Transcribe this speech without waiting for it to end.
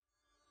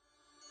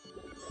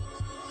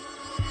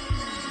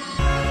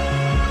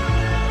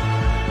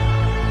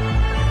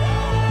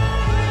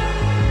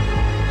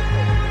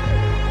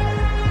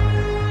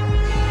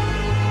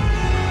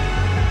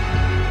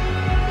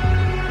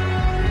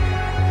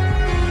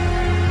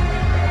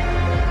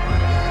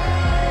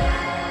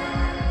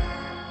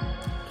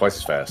Twice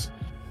as fast.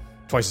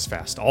 Twice as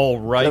fast. All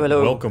right.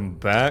 Hello. Welcome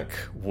back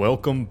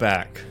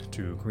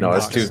to Green No,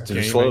 Box that's too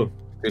Gaming. slow.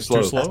 Too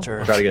slow.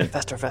 Faster. Try it again.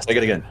 Faster. Take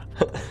it again.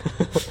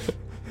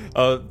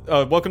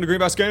 Welcome to Green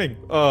Box Gaming.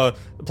 The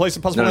place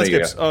of puzzle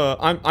landscapes.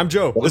 I'm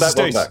Joe. Welcome this is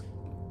back, Dace. welcome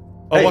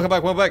Oh,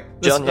 welcome back.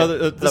 This, John,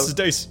 yeah. this is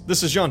Dace.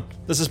 This is John.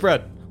 This is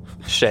Brad.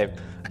 Shame.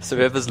 So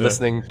whoever's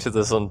listening to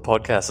this on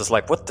podcast is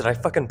like, what, did I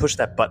fucking push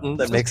that button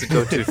that makes it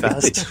go too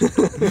fast?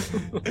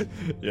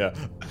 Yeah.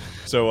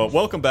 So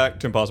welcome back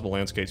to Impossible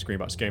Landscapes, Green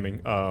Box Gaming.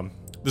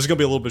 This is going to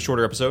be a little bit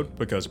shorter episode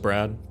because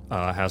Brad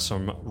has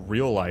some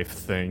real life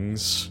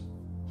things.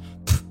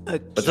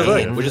 That's all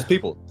right. We're just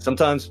people.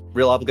 Sometimes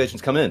real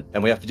obligations come in,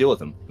 and we have to deal with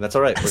them. That's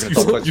all right. We're going to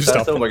talk twice as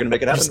fast, though, and we're going to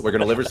make it happen. We're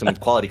going to deliver some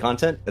quality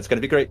content. It's going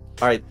to be great.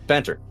 All right,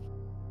 banter.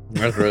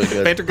 That's really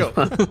good. Banter, go.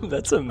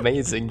 That's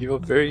amazing. You're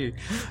very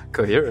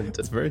coherent.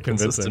 It's very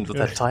consistent with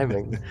convincing, that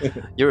timing.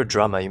 You're a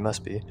drummer. You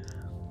must be.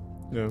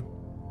 Yeah.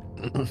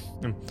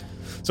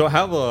 So I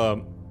have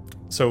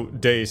so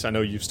Dace, I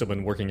know you've still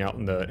been working out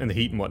in the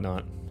heat and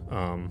whatnot.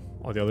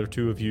 Are the other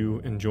two of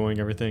you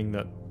enjoying everything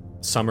that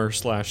summer /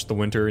 the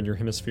winter in your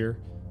hemisphere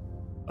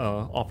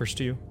offers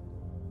to you?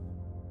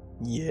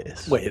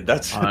 Yes. Wait,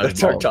 that's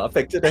our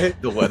topic today?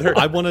 The weather?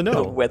 I want to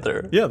know. The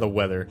weather. Yeah, the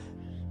weather.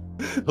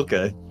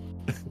 Okay.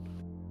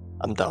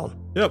 I'm down.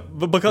 Yeah,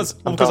 but because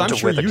I'm down sure to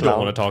you weather don't clown.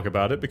 want to talk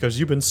about it because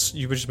you've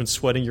just been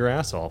sweating your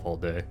ass off all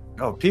day.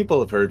 Oh, people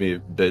have heard me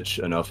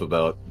bitch enough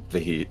about the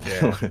heat.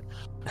 Yeah.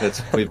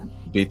 We've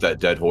beat that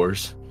dead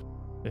horse.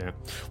 Yeah.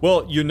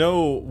 Well,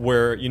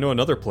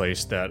 another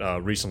place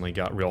that recently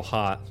got real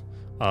hot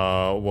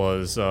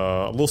was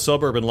a little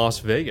suburb in Las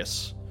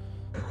Vegas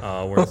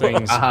where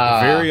things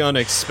very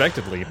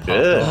unexpectedly popped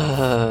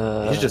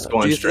up. He's just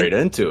going straight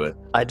into it.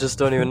 I just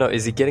don't even know.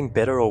 Is he getting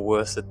better or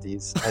worse at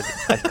these?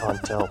 I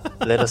can't tell.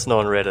 Let us know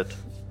on Reddit.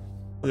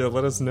 Yeah,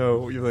 let us know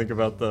what you think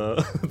about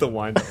the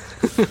wind.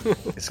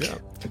 Yeah.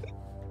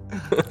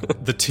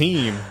 The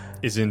team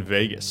is in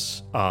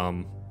Vegas.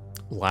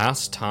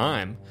 Last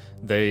time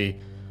they,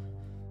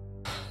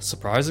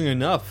 surprisingly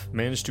enough,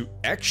 managed to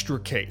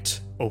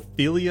extricate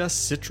Ophelia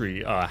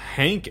Citri.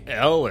 Hank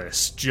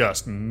Ellis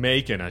just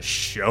making a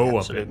show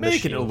of it,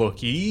 making it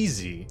look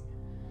easy.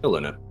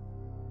 Killing it.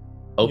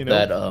 Hope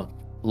that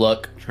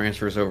luck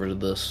transfers over to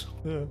this.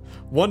 Yeah.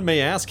 One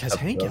may ask, has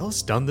Hank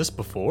Ellis done this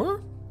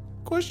before?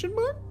 Question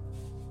mark?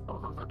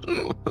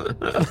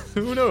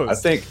 Who knows? I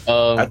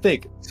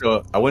think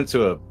so. I went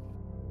to a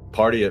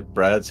party at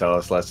Brad's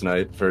house last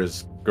night for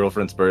his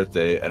girlfriend's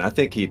birthday, and I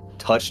think he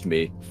touched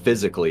me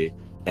physically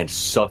and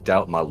sucked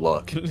out my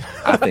luck.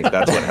 I think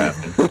that's what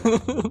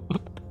happened.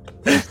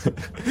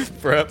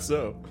 Perhaps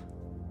so.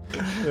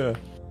 Yeah.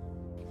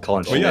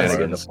 Calling Well, yeah,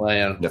 shenanigans.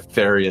 Plan.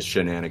 Nefarious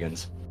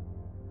shenanigans.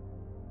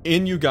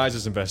 In you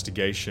guys'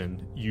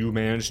 investigation, you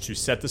managed to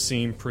set the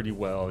scene pretty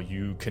well.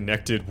 You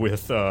connected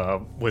with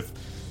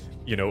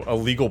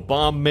illegal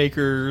bomb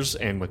makers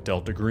and with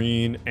Delta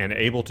Green, and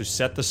able to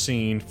set the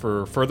scene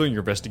for furthering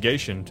your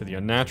investigation to the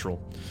unnatural,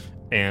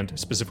 and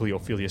specifically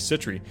Ophelia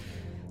Citri.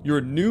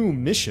 Your new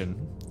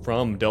mission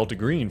from Delta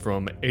Green,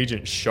 from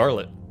Agent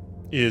Charlotte,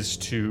 is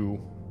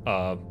to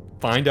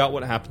find out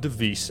what happened to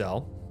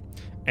V-Cell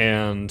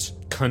and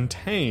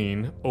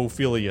contain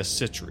Ophelia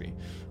Citri.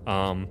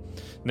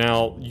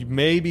 Now,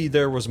 maybe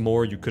there was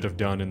more you could have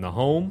done in the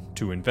home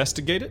to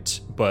investigate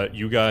it, but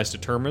you guys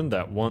determined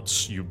that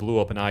once you blew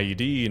up an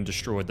IED and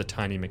destroyed the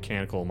tiny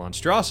mechanical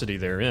monstrosity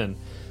therein,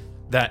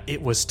 that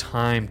it was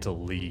time to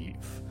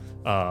leave.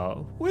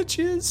 Which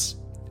is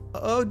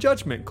a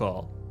judgment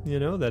call,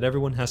 that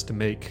everyone has to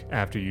make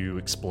after you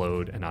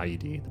explode an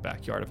IED in the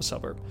backyard of a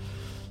suburb.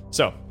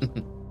 So,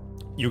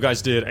 you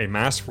guys did a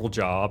masterful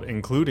job,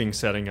 including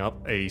setting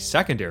up a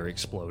secondary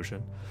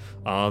explosion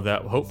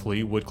that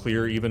hopefully would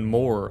clear even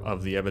more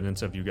of the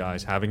evidence of you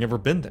guys having ever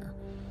been there.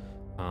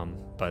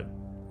 But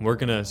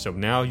so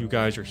now you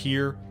guys are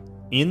here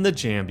in the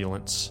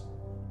Jambulance,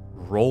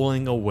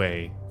 rolling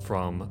away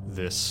from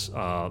this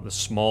the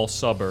small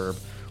suburb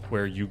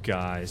where you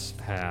guys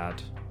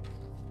had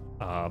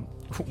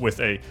with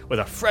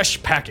a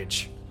fresh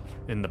package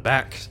in the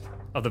back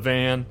of the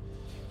van.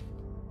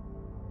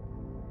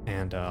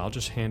 And I'll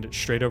just hand it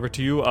straight over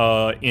to you.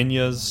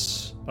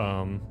 Inya's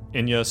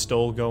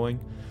still going.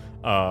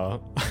 I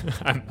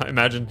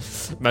imagine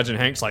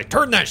Hank's like,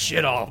 turn that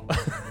shit off.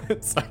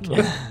 It's like,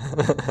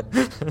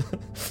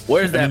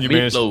 Where's that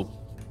meatloaf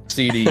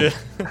CD?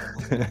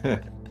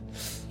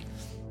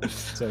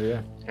 So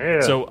yeah.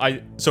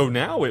 So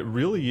now it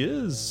really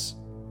is.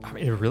 I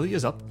mean, it really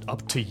is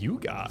up to you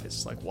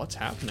guys. Like, what's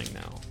happening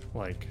now?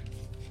 Like,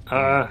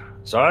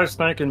 so I was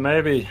thinking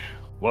maybe,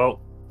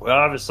 we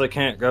obviously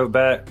can't go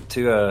back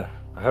to a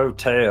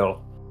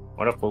hotel.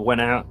 What if we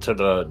went out to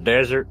the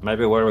desert,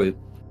 maybe where we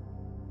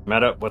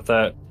met up with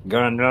that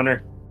gun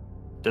runner,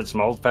 did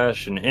some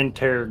old-fashioned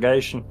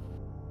interrogation?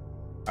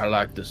 I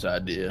like this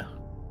idea.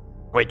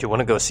 Wait, you want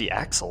to go see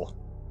Axel?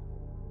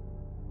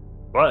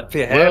 Well, if he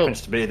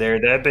happens to be there,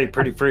 that'd be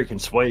pretty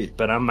freaking sweet,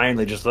 but I'm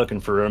mainly just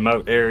looking for a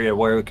remote area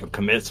where we could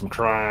commit some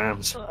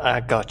crimes. I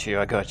got you,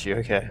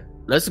 okay.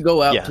 let's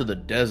go out to the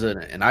desert,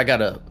 and I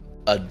got a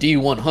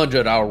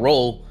D100 I'll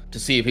roll to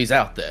see if he's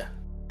out there.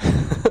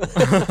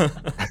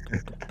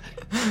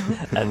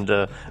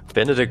 And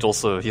Benedict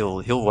also,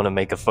 he'll want to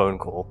make a phone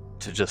call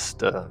to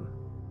just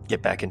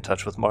get back in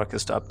touch with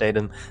Marcus to update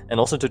him, and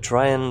also to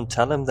try and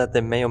tell him that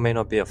there may or may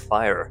not be a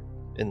fire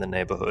in the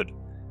neighborhood,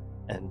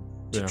 and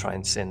to try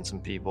and send some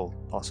people,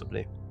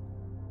 possibly.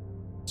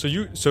 So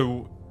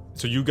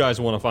you guys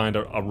want to find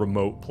a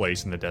remote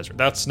place in the desert.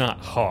 That's not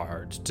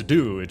hard to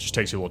do. It just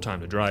takes you a little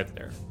time to drive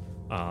there.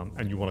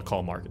 And you want to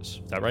call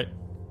Marcus. Is that right?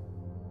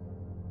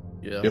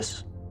 Yeah.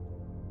 Yes.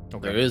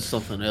 Okay. There is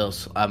something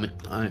else. I mean,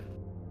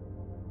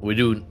 we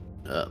do.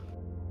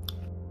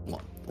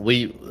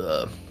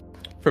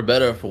 For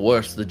better or for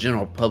worse, the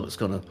general public's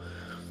gonna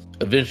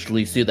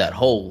eventually see that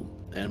hole,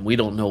 and we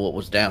don't know what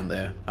was down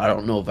there. I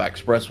don't know if I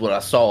expressed what I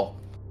saw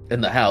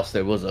in the house.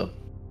 There was a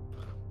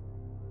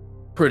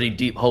pretty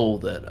deep hole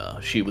that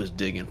she was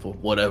digging for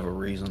whatever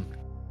reason.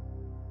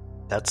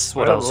 That's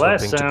what I was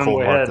hoping to call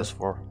Marcus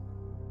for.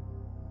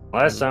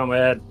 Last time we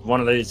had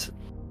one of these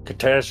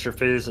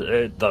catastrophes,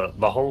 the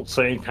whole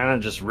scene kind of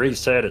just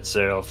reset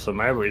itself, so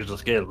maybe we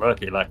just get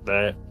lucky like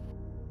that.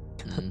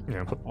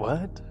 Yeah.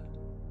 What?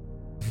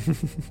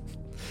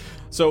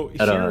 So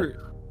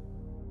here...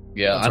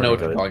 Yeah, I know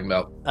what you're talking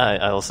about. I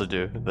also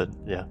do, but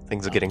yeah,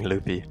 things are getting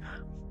loopy.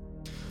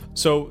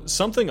 So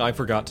something I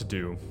forgot to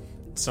do,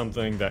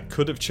 something that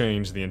could have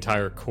changed the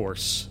entire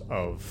course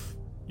of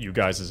you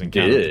guys'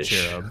 encounter with the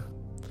cherub,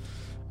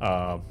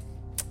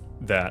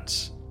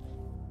 that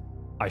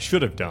I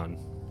should have done,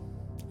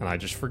 and I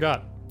just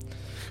forgot.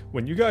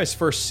 When you guys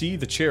first see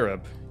the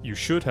cherub, you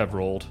should have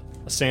rolled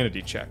a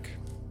sanity check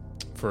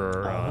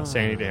for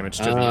sanity damage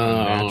to the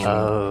unnatural.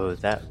 Oh,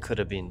 that could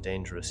have been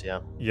dangerous,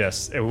 yeah.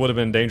 Yes, it would have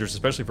been dangerous,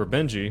 especially for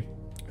Benji,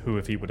 who,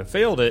 if he would have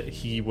failed it,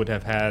 he would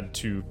have had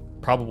to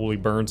probably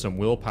burn some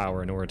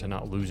willpower in order to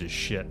not lose his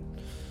shit.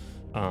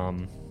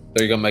 So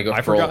you're gonna make a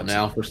roll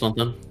now for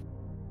something?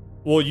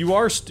 Well, you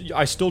are.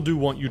 I still do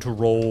want you to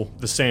roll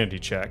the sanity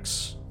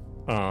checks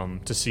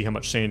to see how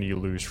much sanity you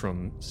lose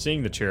from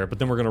seeing the cherub, but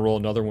then we're gonna roll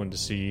another one to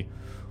see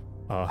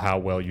how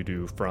well you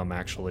do from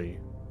actually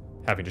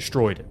having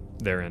destroyed it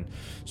therein.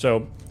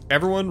 So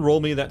everyone roll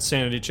me that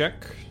sanity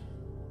check,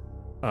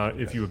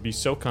 if you would be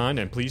so kind,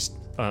 and please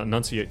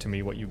enunciate to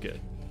me what you get.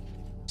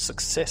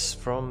 Success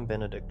from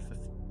Benedict,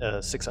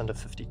 6 under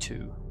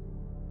 52.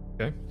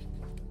 Okay.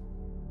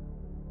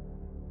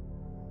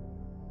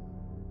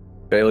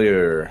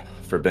 Failure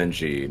for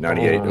Benji,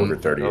 98 over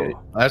 38.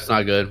 That's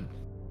not good.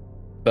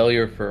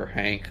 Failure for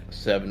Hank,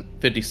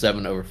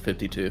 57 over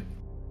 52.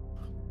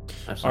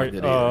 That's not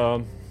good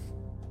either.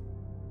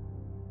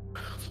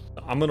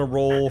 I'm gonna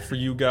roll for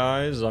you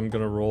guys. I'm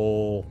gonna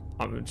roll.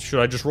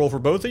 Should I just roll for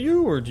both of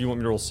you, or do you want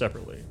me to roll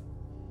separately?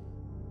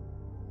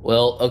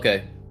 Well,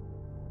 okay.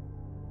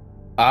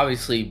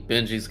 Obviously,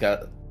 Benji's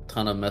got a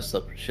ton of messed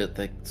up shit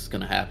that's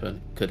gonna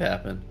happen, could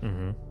happen.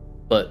 Mm-hmm.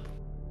 But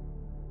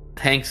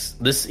Hank's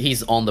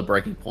he's on the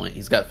breaking point.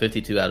 He's got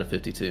 52 out of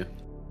 52.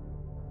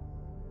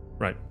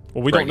 Right.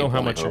 Well, we don't know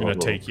how much you're gonna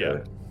take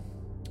yet.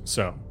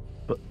 So,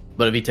 but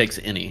if he takes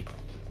any,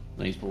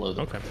 then he's below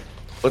the. Okay.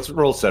 Let's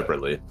roll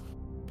separately.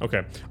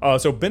 Okay.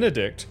 So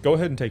Benedict, go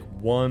ahead and take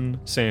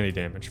 1 sanity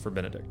damage for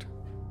Benedict.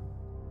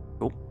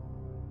 Cool.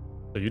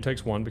 So you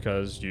takes 1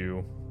 because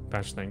you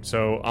patched the thing.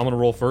 So I'm gonna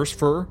roll first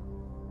for.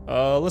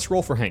 Let's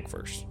roll for Hank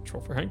first. Let's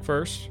roll for Hank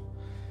first.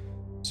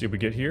 See what we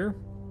get here.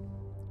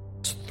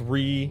 It's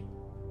 3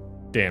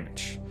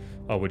 damage.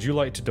 Would you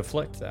like to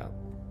deflect that?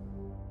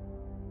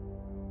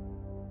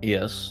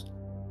 Yes.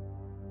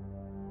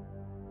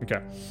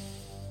 Okay.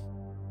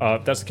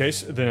 If that's the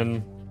case,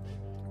 then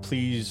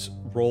please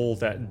roll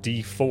that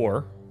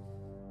D4.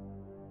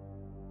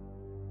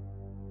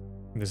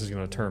 This is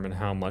going to determine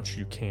how much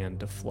you can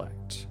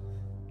deflect.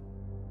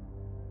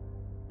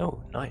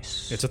 Oh,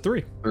 nice. It's a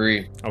 3.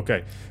 3.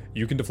 Okay.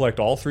 You can deflect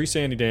all 3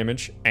 sanity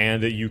damage,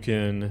 and then you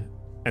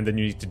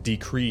need to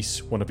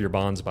decrease one of your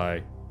bonds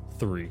by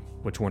 3.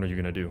 Which one are you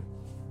going to do?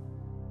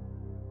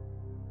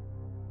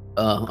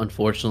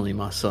 Unfortunately,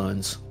 my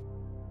sons,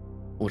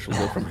 which will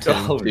go from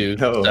 10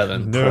 to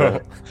 7. No.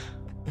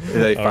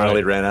 They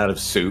finally ran out of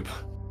soup.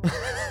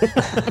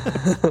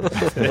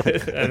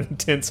 An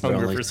intense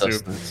hunger for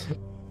soup.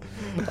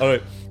 All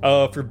right.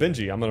 For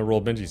Benji, I'm going to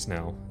roll Benji's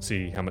now.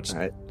 See how much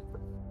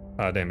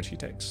damage he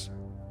takes.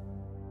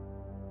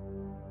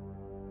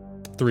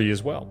 3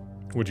 as well.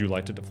 Would you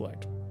like to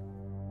deflect?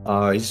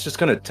 He's just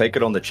going to take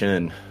it on the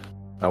chin.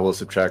 I will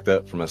subtract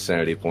that from his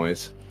sanity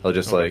points. I'll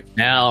just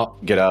now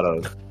get out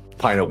a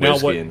pint of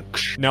whiskey.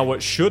 Now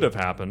what should have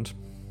happened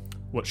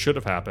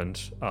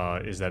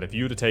is that if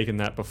you would have taken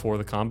that before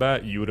the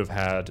combat, you would have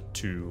had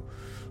to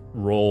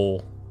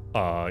roll.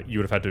 You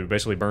would have had to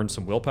basically burn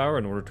some willpower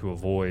in order to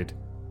avoid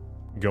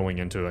going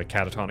into a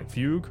catatonic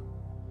fugue.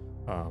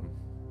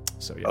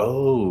 So yeah.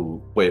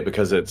 Oh wait,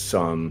 because it's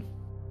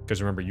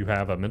Because remember, you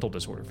have a mental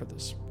disorder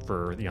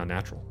for the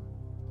unnatural.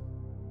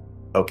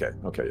 Okay,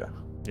 yeah.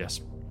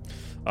 Yes.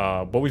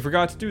 But we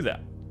forgot to do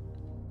that.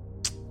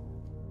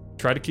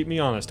 try to keep me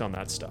honest on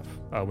that stuff.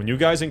 When you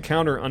guys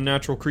encounter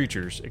unnatural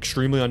creatures,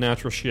 extremely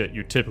unnatural shit,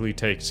 you typically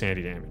take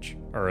sanity damage,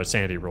 or a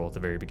sanity roll at the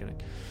very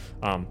beginning.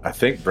 I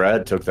think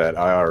Brad took that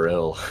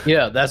IRL.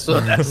 Yeah, that's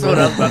what I was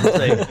about to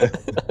say.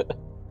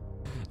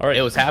 All right.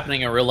 It was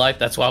happening in real life.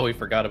 That's why we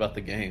forgot about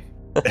the game.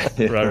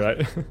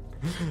 Right.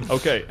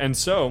 Okay, and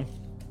so,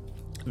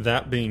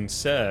 that being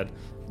said,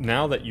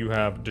 now that you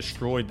have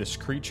destroyed this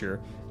creature,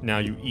 now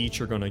you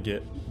each are going to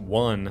get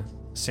 1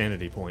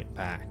 sanity point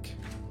back.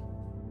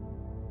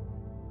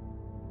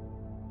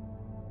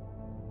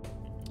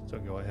 So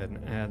go ahead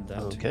and add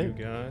that to you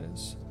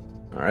guys.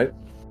 All right.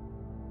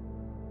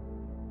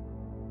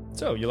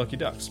 So, you lucky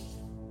ducks.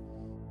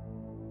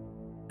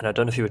 And I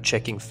don't know if you were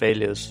checking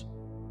failures,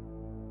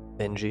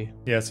 Benji.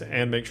 Yes,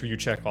 and make sure you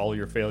check all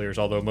your failures,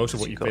 although most of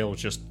what you got fail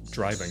is just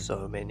driving.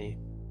 So many.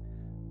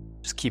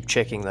 Just keep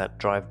checking that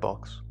drive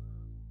box.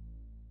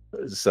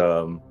 It's,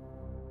 1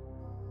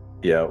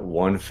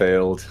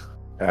 failed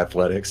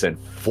athletics and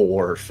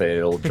 4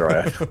 failed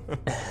drive.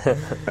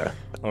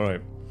 All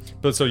right.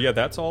 But so yeah,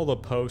 that's all the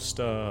post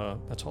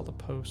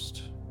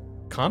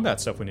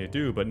combat stuff we need to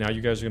do, but now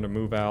you guys are going to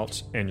move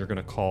out and you're going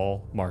to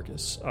call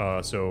Marcus.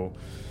 So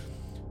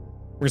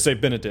we're going to say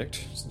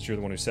Benedict, since you're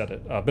the one who said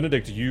it.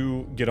 Benedict,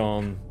 you get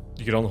on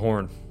the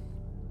horn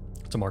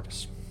to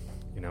Marcus.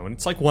 And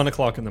it's like 1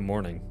 o'clock in the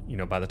morning.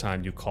 By the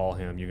time you call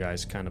him, you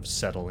guys kind of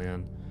settle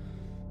in.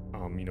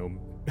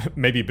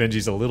 Maybe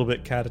Benji's a little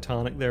bit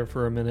catatonic there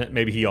for a minute.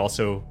 Maybe he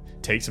also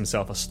takes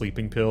himself a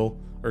sleeping pill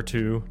or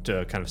two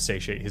to kind of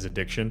satiate his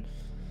addiction.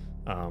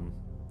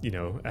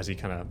 As he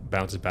kind of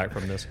bounces back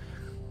from this.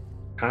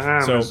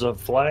 Time is a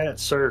flat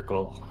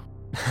circle.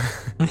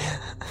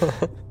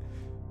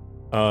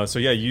 So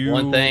yeah, you.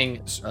 One thing,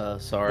 What's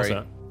sorry,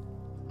 that?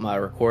 my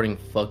recording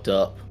fucked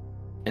up,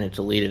 and it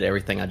deleted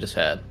everything I just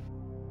had.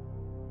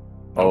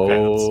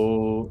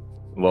 Oh,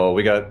 well,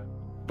 we got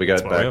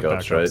That's why we have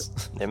backups, right?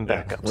 Them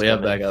backups. We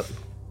have backup.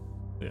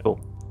 Yeah. Cool.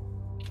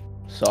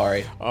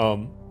 Sorry.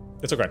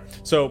 It's okay.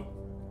 So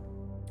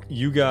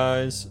you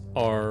guys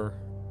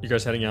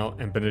heading out,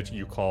 and Benedict,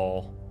 you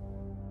call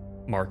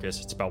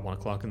Marcus. It's about 1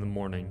 o'clock in the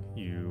morning.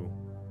 You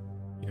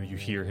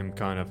hear him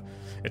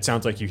it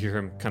sounds like you hear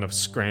him kind of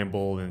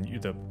scramble, and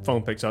the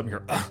phone picks up, and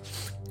you're,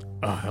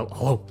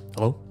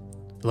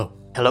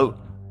 hello.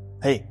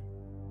 Hey,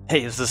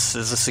 is this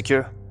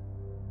secure?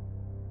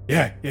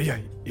 Yeah.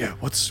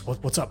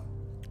 What's up?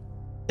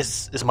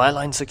 Is my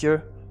line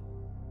secure?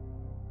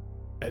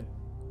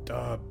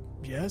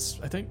 Yes,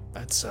 I think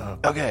that's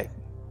Okay.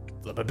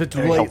 a bit too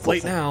Very helpful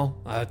late thing. now.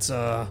 That's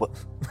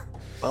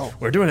Well,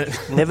 we're doing it.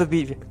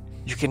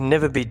 you can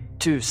never be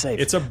too safe.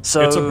 It's a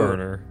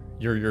burner.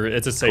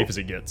 It's as safe as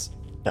it gets.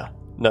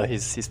 No,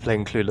 he's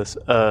playing clueless.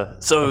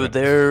 So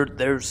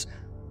okay.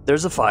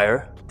 There's a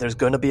fire. There's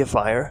gonna be a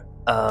fire.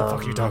 What the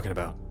fuck are you talking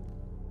about?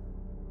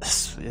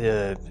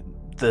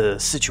 The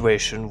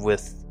situation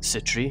with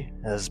Citri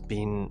has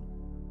been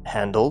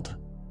handled,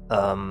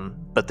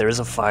 but there is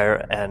a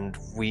fire, and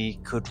we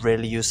could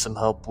really use some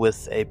help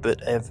with a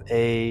bit of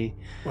a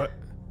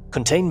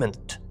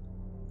containment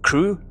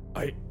crew,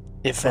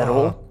 if at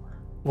all.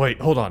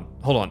 Wait, hold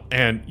on.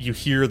 And you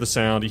hear the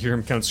sound, you hear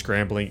him kind of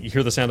scrambling, you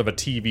hear the sound of a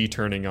TV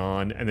turning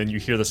on, and then you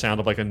hear the sound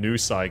of like a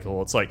news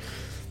cycle. It's like,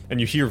 and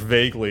you hear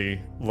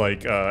vaguely,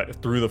 like,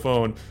 through the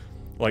phone,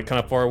 like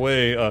kind of far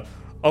away,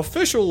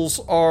 officials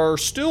are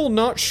still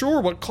not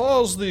sure what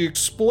caused the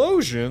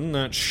explosion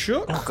that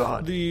shook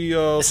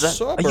the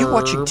suburb. Are you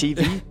watching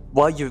TV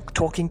while you're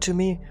talking to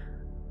me?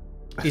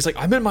 He's like,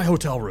 I'm in my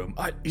hotel room.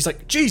 He's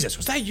like, Jesus,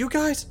 was that you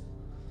guys?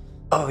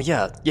 Oh,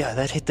 yeah,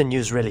 that hit the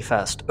news really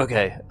fast.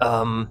 Okay,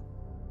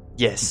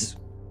 yes.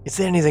 Is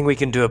there anything we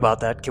can do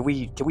about that? Can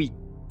we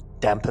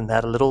dampen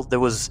that a little? There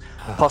was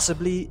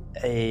possibly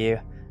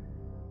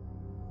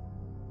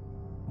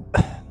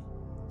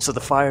So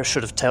the fire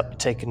should have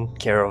taken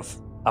care of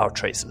our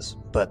traces,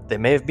 but there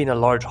may have been a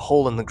large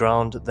hole in the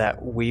ground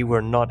that we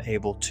were not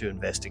able to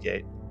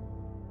investigate.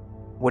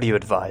 What do you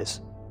advise?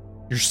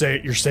 You're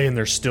saying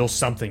there's still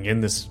something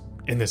in this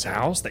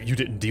house that you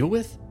didn't deal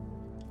with?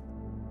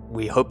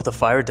 We hope the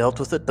fire dealt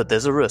with it, but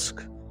there's a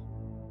risk.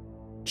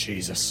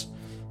 Jesus.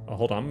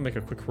 Hold on, I'm gonna make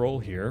a quick roll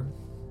here.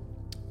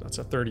 That's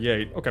a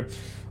 38. Okay.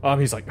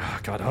 He's like,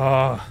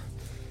 God.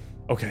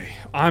 Okay,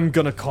 I'm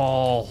gonna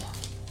call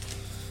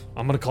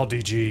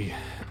DG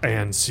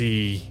and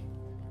see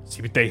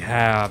what they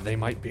have. They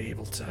might be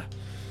able to.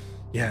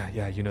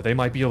 Yeah. They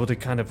might be able to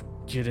kind of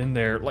get in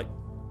there, like,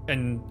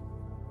 and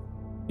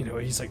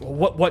he's like,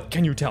 well, what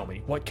can you tell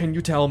me? What can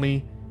you tell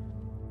me?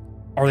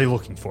 Are they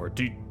looking for?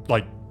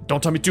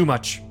 Don't tell me too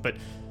much, but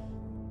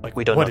like,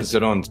 we don't what know. Is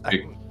it on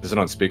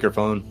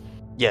speakerphone?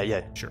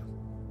 Yeah. Sure.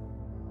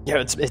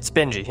 Yeah, it's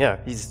Benji. Yeah,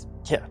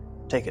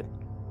 take it.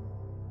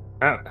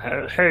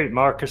 Hey,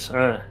 Marcus.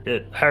 How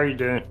are you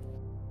doing?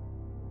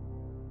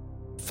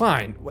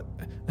 Fine. What?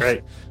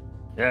 Great.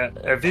 Yeah,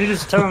 if you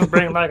just tell him to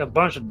bring like a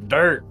bunch of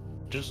dirt,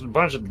 just a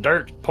bunch of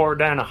dirt poured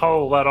down a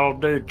hole, that'll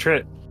do the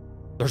trick.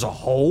 There's a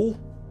hole?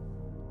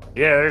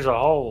 Yeah, there's a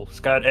hole.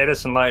 It's got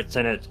Edison lights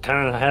in it.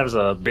 Kind of has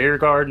a beer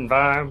garden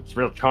vibe. It's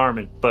real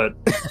charming, but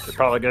it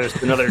probably goes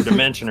to another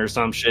dimension or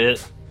some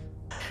shit.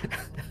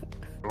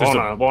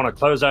 Want to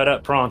close that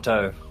up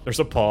pronto. There's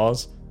a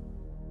pause.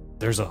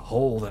 There's a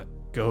hole that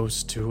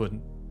goes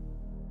to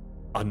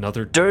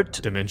another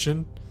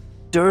dimension.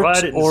 Dirt Well,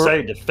 I didn't or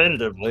say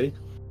definitively.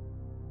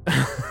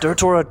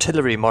 dirt or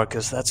artillery,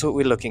 Marcus. That's what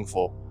we're looking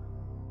for.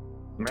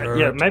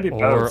 Yeah, maybe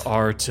both. Or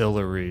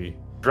artillery.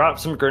 Drop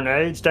some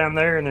grenades down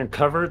there and then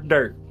cover it with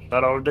dirt.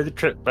 That ought to do the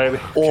trick, baby.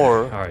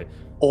 Or, All right.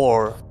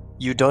 or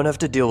you don't have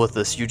to deal with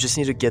this. You just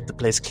need to get the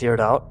place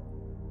cleared out.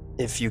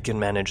 If you can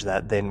manage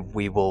that, then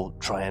we will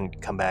try and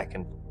come back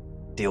and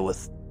deal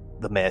with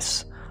the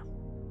mess.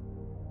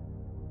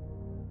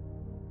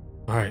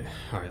 All right.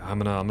 I'm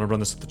gonna run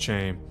this with the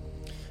chain.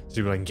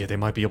 See what I can get. They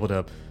might be able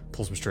to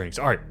pull some strings.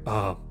 All right.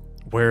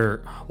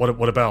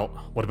 What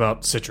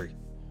about Citry?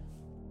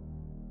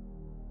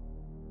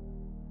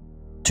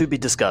 To be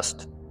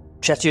discussed.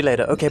 Chat to you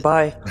later. Okay,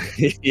 bye.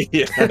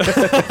 Yeah.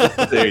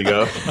 There you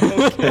go.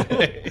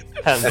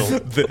 Handle.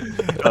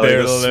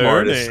 They're the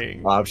smartest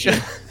learning. option.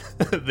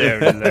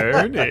 They're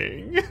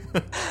learning.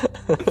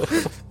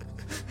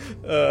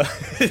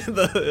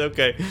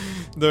 Okay.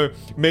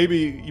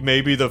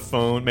 Maybe the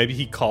phone. Maybe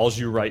he calls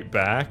you right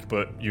back,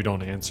 but you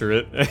don't answer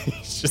it.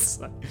 He's just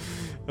like,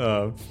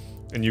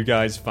 and you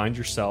guys find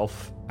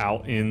yourself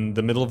out in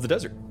the middle of the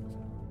desert.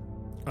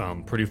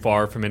 Pretty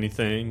far from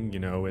anything. You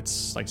know,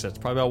 it's like I said, it's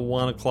probably about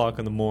 1 o'clock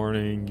in the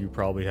morning. You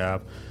probably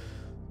have,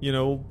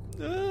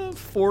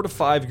 4 to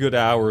 5 good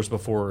hours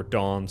before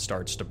dawn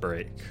starts to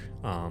break.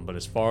 But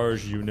as far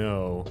as you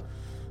know,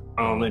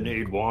 I only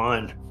need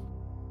one.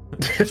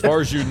 as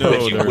far as you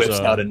know, She there's whips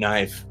out a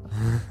knife.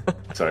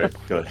 Sorry,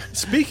 go ahead.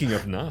 Speaking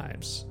of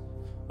knives,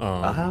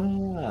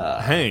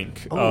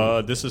 Hank,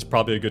 this is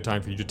probably a good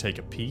time for you to take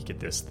a peek at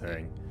this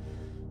thing.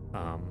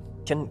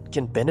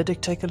 Can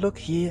Benedict take a look?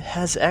 He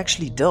has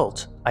actually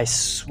dealt. I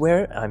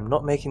swear, I'm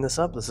not making this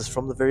up. This is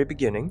from the very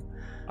beginning.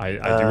 I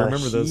do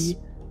remember this.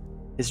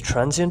 His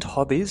transient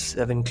hobbies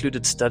have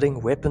included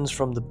studying weapons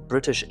from the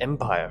British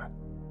Empire.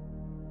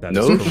 That's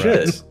No correct.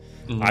 shit.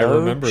 I No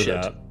remember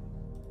shit. that.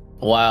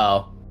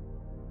 Wow.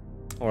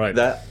 All right.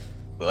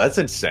 That's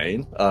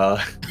insane.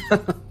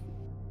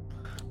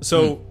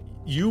 So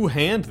you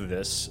hand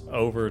this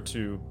over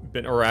to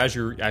Ben, or as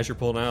you're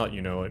pulling out,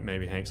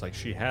 maybe Hank's like,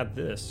 she had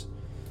this.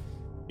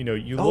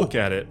 You look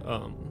at it.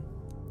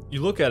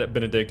 You look at it,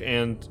 Benedict,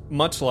 and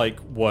much like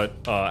what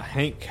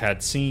Hank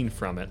had seen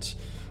from it,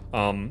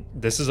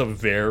 this is a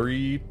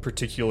very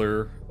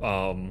particular.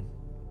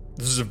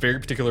 This is a very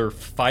particular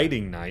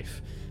fighting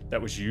knife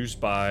that was used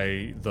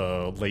by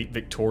the late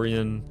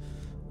Victorian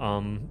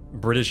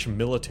British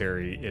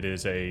military. It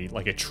is a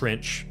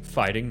trench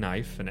fighting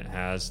knife, and it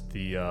has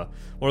the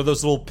what are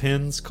those little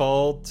pins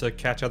called to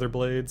catch other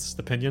blades?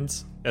 The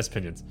pinions? Yes,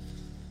 pinions.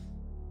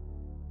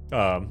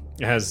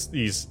 It has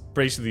these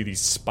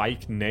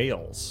spike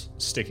nails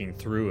sticking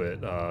through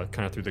it,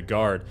 kind of through the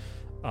guard.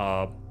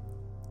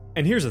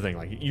 And here's the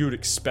thing: you would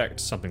expect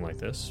something like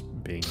this,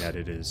 being that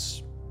it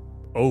is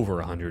over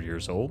 100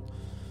 years old.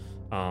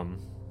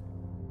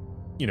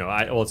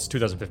 It's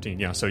 2015,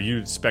 yeah. So you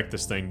expect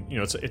this thing,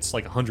 it's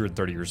like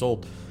 130 years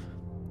old.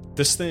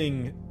 This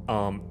thing,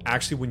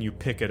 actually, when you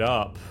pick it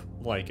up,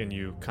 and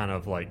you kind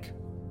of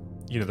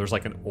there's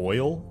an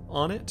oil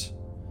on it,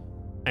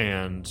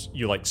 and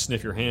you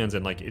sniff your hands,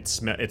 and it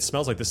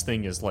smells like this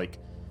thing is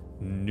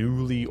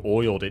newly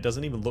oiled. It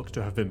doesn't even look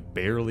to have been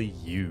barely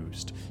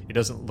used. It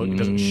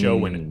doesn't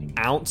show an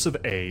ounce of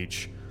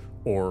age,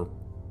 or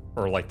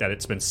that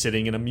it's been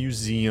sitting in a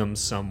museum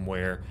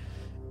somewhere.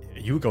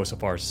 You would go so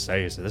far as to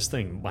say is that this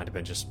thing might have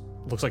been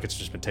looks like it's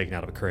just been taken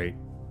out of a crate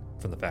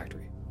from the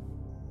factory.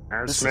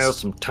 I smell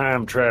some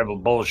time travel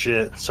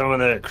bullshit. Some of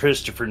that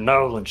Christopher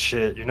Nolan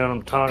shit. You know what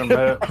I'm talking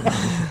about?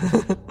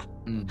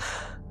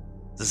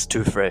 This is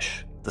too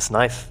fresh. This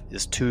knife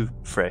is too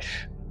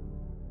fresh.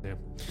 Yeah.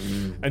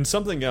 And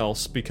something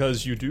else,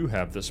 because you do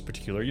have this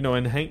particular,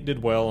 and Hank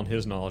did well in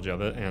his knowledge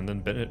of it, and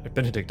then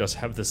Benedict does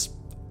have this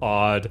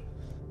odd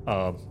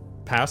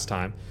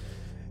pastime.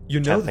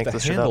 That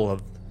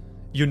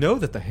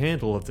the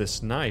handle of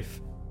this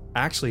knife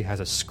actually has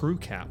a screw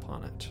cap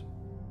on it.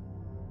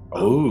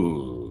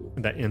 Oh.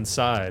 That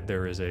inside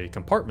there is a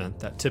compartment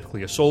that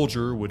typically a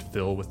soldier would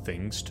fill with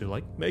things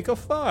to make a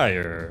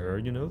fire,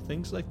 or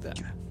things like that.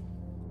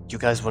 You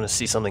guys want to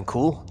see something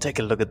cool? Take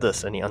a look at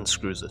this, and he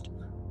unscrews it.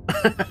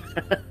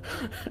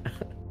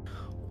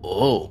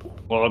 Oh.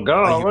 Well,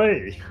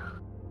 golly.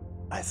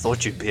 I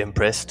thought you'd be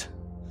impressed.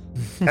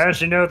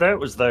 How'd you know that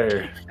was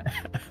there?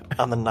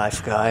 I'm a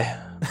knife guy.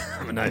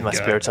 I'm a knife in my guy.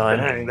 spare time.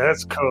 Dang,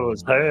 that's cool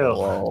as hell.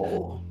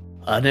 Whoa.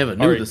 I never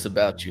knew Alright. this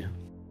about you.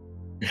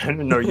 I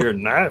didn't know you're a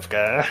knife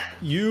guy.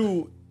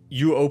 You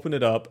open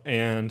it up,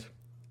 and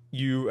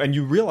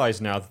you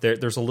realize now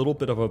that there's a little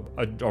bit of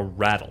a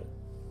rattle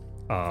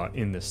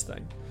in this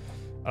thing.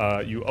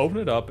 You open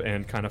it up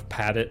and kind of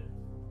pat it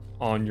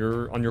on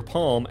your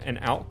palm, and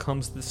out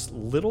comes this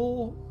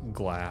little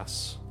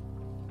glass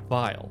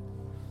vial.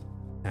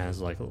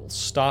 Has like a little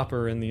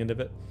stopper in the end of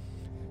it.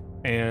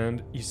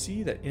 And you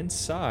see that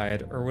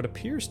inside are what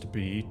appears to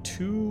be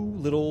two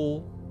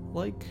little,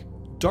 like,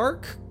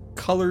 dark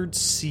colored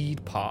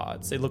seed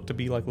pods. They look to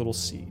be like little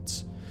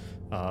seeds.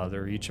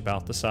 They're each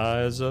about the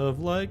size of,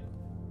 like,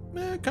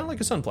 kind of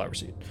like a sunflower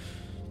seed.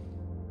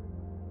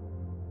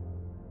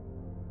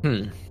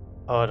 Oh,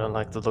 I don't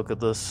like the look of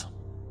this.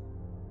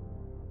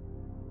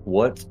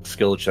 What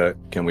skill check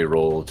can we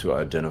roll to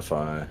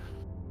identify?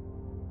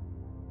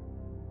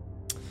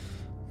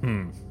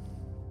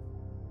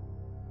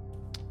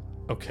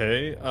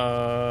 Okay,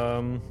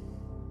 How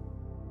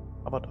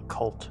about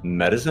occult?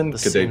 Medicine?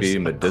 This Could they be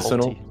seems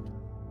medicinal? occulty.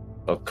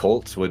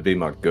 Occult would be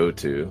my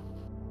go-to.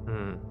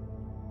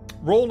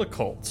 roll an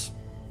occult.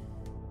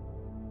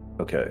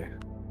 Okay.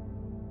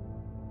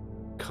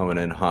 Coming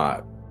in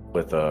hot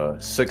with a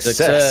success.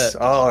 Success.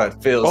 Oh, it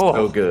feels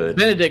so good.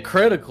 Benedict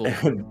critical.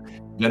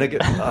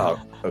 Benedict. Oh,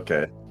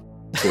 okay.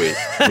 Sweet.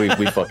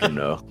 We fucking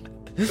know.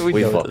 We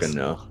know fucking this.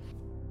 know.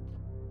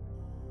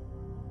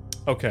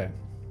 Okay.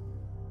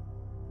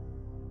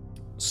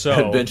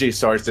 So Benji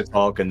starts to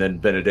talk, and then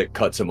Benedict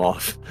cuts him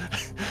off.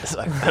 It's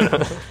like,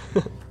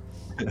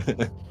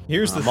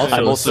 here's the I'm thing.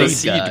 I'm also a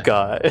seed seed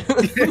guy.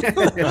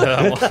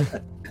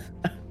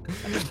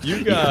 You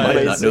You might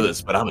guys, not know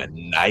this, but I'm a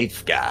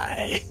knife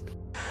guy.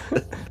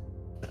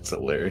 That's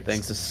hilarious.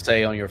 Things to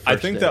say on your first I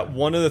think day. that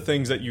one of the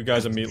things that you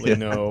guys immediately Yeah.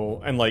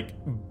 know, and like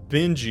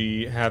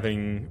Benji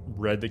having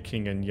read The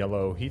King in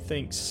Yellow, he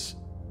thinks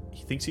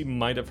he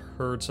might have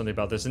heard something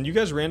about this, and you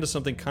guys ran into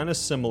something kind of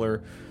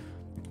similar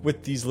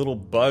with these little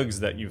bugs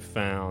that you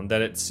found.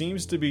 That it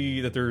seems to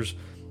be that there's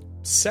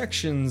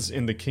sections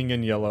in The King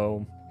in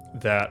Yellow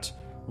that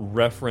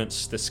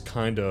reference this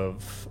kind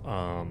of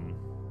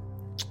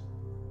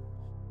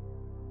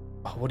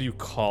what do you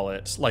call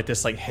it? Like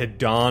this like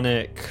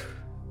hedonic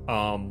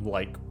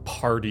like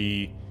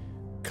party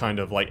kind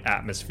of like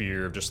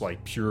atmosphere of just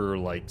like pure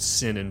like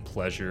sin and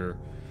pleasure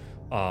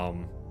of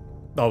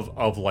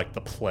like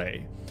the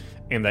play.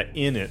 And that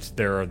in it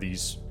there are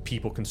these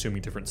people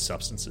consuming different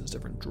substances,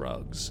 different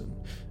drugs and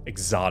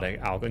exotic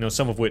alcohol,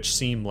 some of which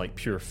seem like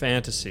pure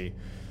fantasy.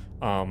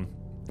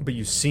 But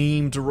you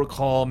seem to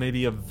recall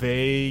maybe a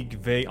vague,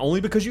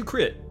 only because you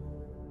crit.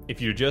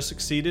 If you just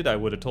succeeded, I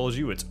would have told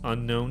you it's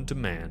unknown to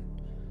man.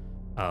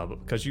 But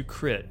because you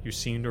crit, you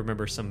seem to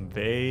remember some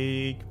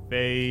vague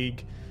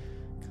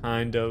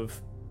kind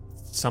of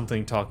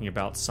something talking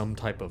about some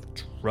type of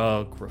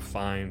drug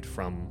refined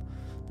from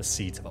the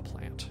seeds of a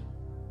plant.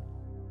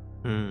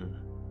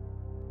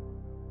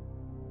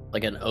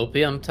 like an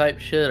opium type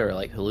shit or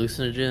like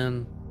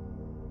hallucinogen.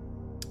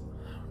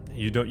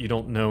 You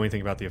don't know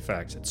anything about the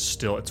effects.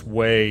 It's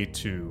way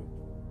too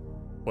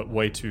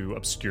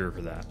obscure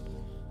for that.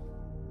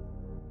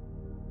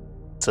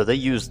 So they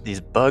use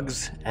these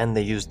bugs and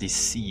they use these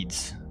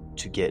seeds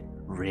to get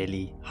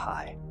really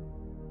high.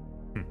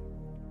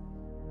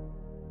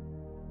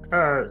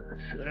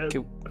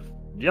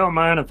 Y'all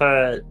mind if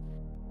I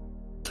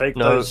take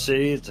No. those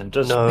seeds and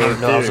just No, do I was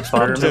about to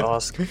experiment?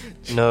 ask.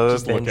 No,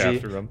 Just look Benji.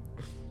 after them.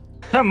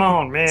 Come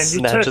on, man! You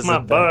Snatches took my it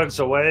back. bugs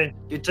away.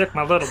 You took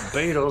my little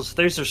beetles.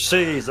 These are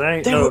seeds. They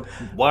ain't They no were-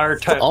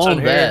 wiretaps in On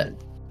here.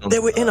 that, They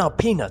were in our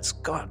peanuts.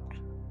 God.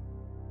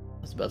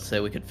 I was about to say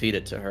we could feed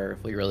it to her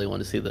if we really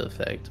want to see the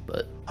effect,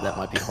 but that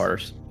might be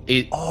harder.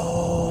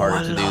 Oh, Harder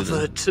I to do love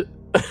than-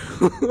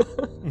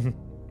 it.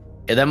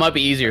 Yeah, that might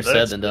be easier said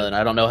That's than good. done.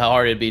 I don't know how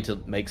hard it'd be to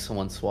make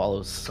someone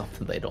swallow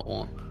something they don't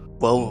want.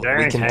 Well, we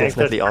Dang, can Hank,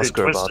 definitely that's ask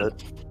her pretty about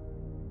it.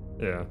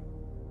 Yeah.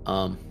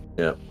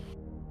 Yeah.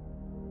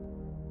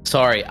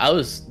 Sorry, I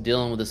was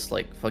dealing with this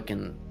like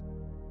fucking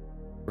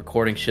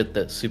recording shit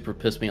that super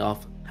pissed me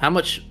off. How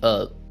much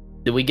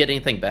did we get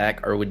anything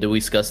back, or did we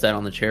discuss that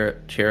on the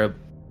cherub?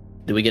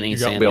 Did we get any You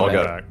got- sand We all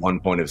Back. got 1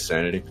 point of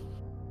sanity.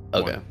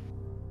 Okay.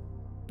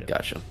 Yeah.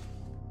 Gotcha.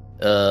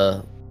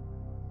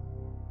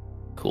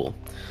 Cool.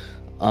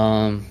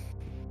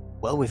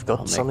 Well, we've I'll got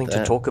make something to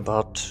that. talk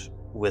about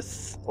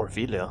with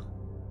Orvelia.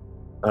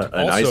 An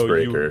Also,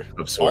 icebreaker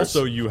of sorts.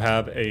 Also, you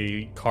have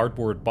a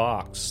cardboard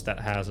box that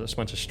has a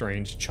bunch of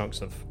strange chunks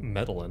of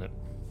metal in it.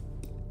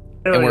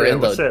 Hell And we're yeah,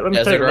 in what's the that? Let me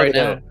desert take a right look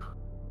now. at it.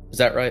 Is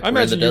that right? I We're in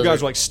imagine the you guys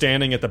desert? are like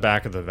standing at the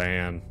back of the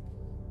van,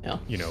 Yeah.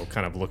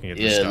 kind of looking at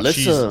Yeah, this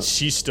stuff. let's,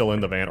 She's still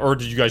in the van, or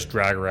did you guys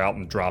drag her out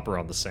and drop her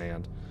on the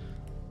sand?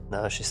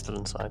 No, she's still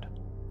inside.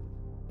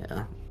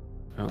 Yeah.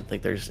 I don't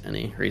think there's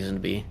any reason to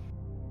be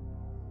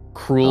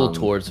cruel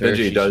towards her. Benji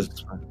She's-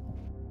 does.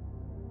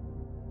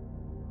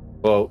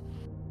 Well,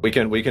 we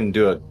can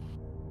do a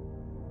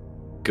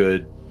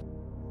good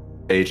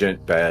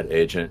agent, bad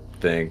agent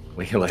thing.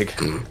 We can like,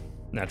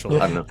 Naturally.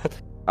 I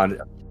don't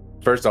know.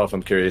 First off,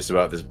 I'm curious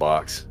about this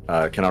box.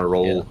 Can I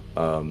roll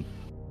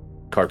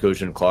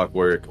Carcosian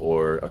Clockwork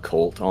or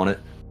Occult on it,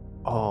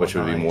 Oh, which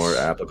would be more nice.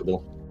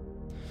 applicable?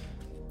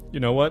 You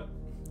know what?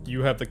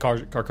 You have the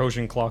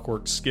Carcosian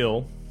Clockwork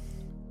skill.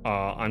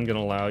 I'm going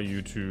to allow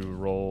you to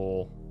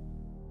roll.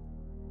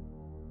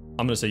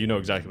 I'm going to say you know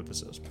exactly what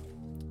this is.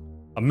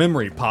 A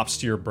memory pops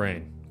to your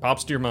brain,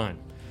 pops to your mind.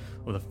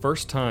 Well, the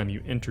first time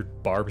you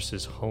entered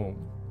Barbas's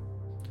home,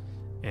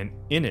 and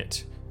in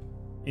it,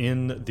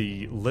 in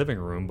the living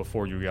room,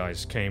 before you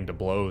guys came to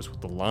blows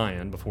with the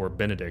lion, before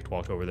Benedict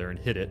walked over there and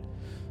hit it,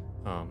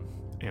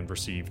 and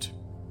received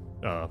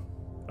a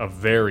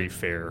very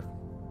fair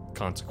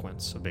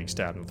consequence of being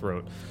stabbed in the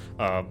throat.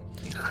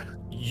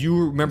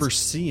 You remember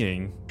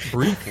seeing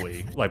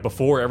briefly, like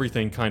before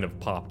everything kind of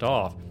popped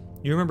off,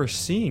 you remember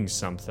seeing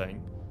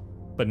something,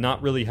 but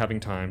not really having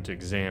time to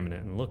examine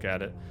it and look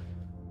at it.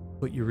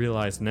 But you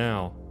realize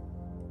now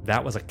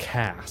that was a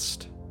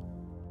cast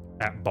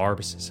at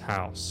Barbas's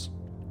house.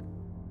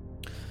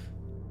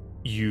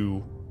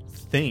 You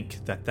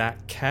think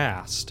that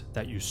cast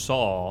that you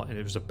saw, and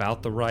it was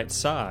about the right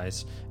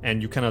size,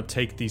 and you kind of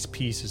take these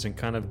pieces and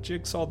kind of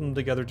jigsaw them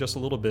together just a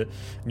little bit,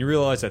 and you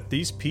realize that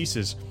these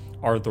pieces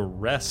are the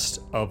rest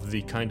of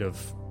the kind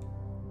of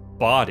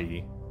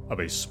body of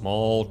a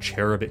small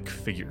cherubic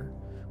figure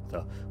with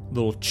a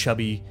little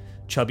chubby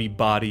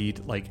bodied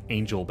like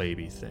angel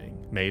baby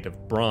thing made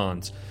of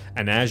bronze.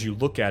 And as you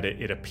look at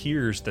it, it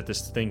appears that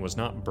this thing was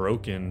not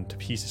broken to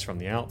pieces from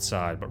the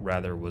outside, but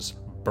rather was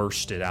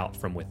bursted out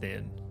from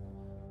within.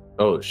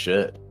 Oh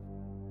shit.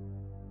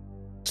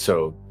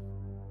 So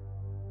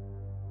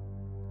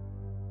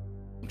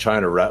I'm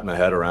trying to wrap my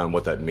head around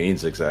what that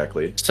means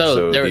exactly.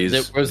 So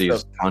these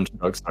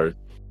constructs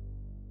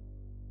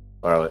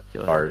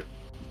are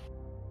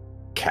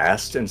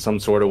cast in some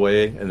sort of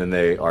way, and then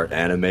they are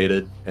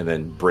animated and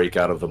then break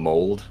out of the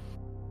mold.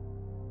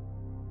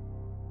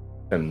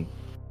 And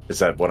is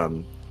that what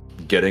I'm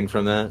getting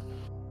from that?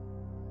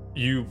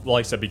 You,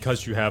 like I said,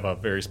 because you have a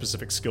very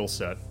specific skill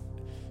set,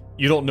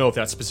 you don't know if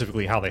that's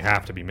specifically how they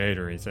have to be made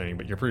or anything,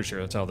 but you're pretty sure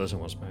that's how this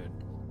one was made.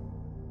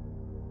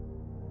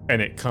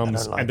 And it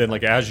comes, and then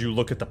like as you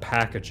look at the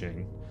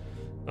packaging,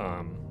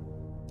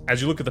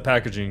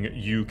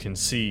 you can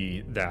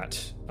see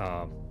that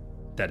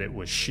that it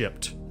was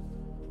shipped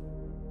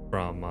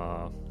from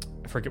I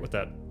forget what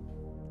that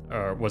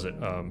was it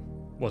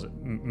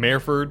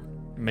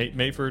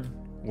Mayford,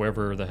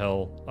 wherever the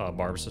hell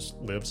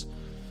Barbas lives,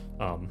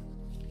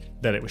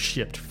 that it was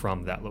shipped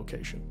from that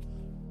location.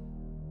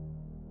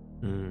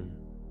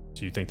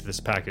 So you think that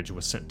this package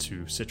was sent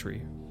to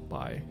Citri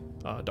by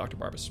Dr.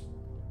 Barbas?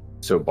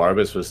 So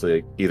Barbas was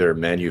like either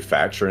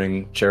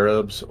manufacturing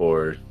cherubs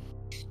or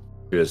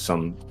he was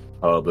some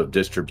hub of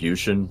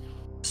distribution.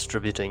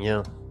 Distributing,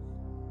 yeah.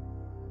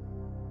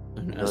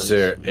 Is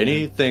there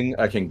anything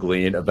I can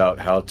glean about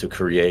how to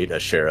create a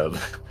cherub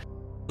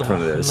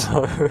from this?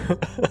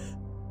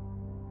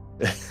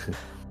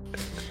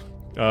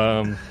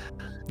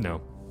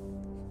 No.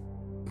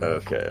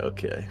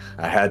 Okay.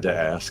 I had to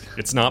ask.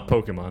 It's not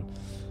Pokemon.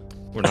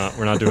 We're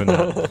not doing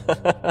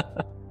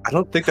that. I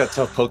don't think that's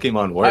how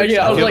Pokemon works.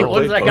 Yeah, I was like,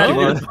 what's that got to do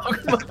with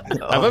Pokemon?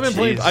 Pokemon? Have I been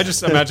playing? I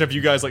just imagine if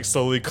you guys like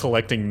slowly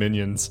collecting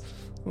minions.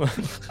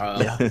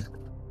 Yeah.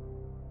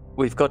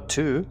 We've got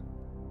two.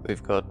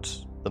 We've got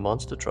the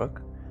monster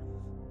truck.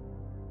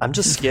 I'm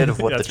just scared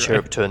of what the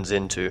cherub turns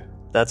into.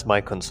 That's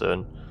my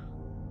concern.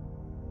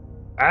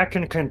 I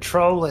can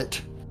control it.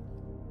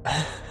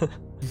 I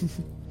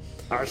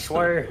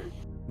swear.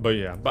 But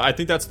I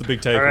think that's the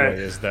big takeaway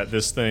is that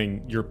this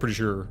thing, you're pretty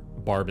sure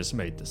Barbas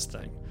made this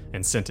thing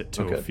and sent it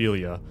to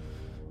Ophelia.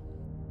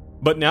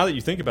 But now that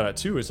you think about it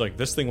too, it's like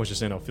this thing was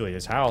just in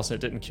Ophelia's house.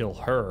 It didn't kill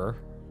her,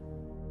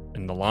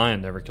 and the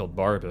lion never killed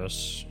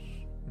Barbas.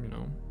 You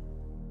know.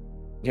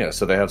 Yeah,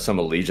 so they have some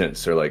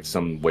allegiance or like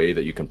some way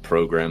that you can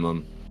program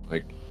them.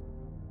 Like,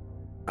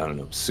 I don't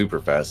know, super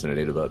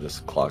fascinated about this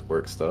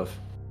clockwork stuff.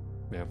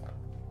 Yeah.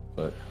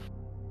 But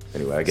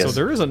anyway, I guess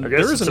so. There is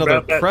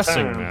another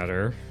pressing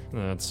matter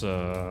that's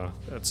all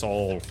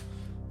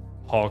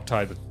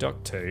hogtied with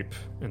duct tape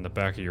in the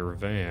back of your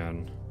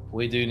van.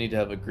 We do need to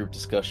have a group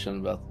discussion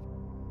about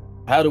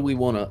how do we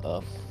want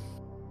to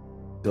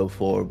go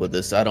forward with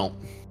this. I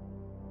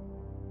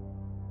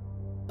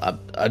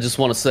just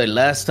want to say,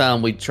 last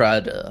time we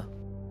tried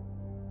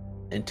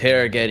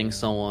interrogating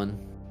someone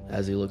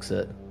as he looks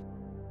at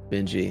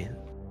Benji,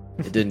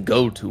 it didn't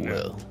go too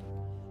well.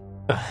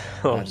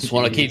 I just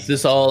want to keep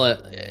this all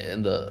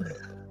in the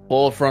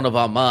forefront of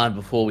our mind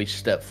before we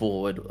step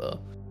forward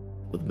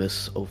with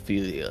Miss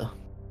Ophelia.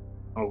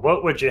 Well,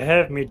 what would you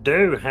have me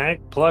do,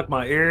 Hank? Plug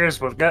my ears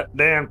with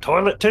goddamn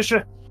toilet tissue?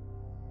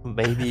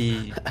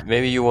 Maybe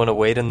you want to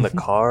wait in the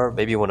car.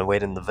 Maybe you want to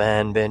wait in the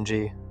van,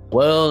 Benji.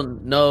 Well,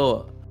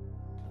 no.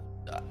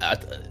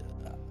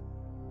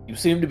 You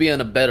seem to be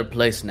in a better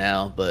place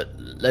now, but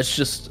let's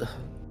just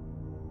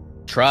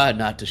try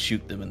not to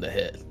shoot them in the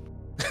head.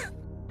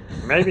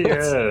 Maybe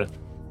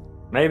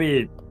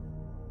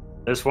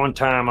this one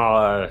time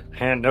I'll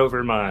hand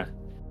over my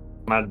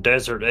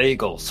desert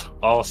eagles,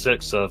 all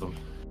 6 of them.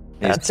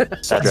 That's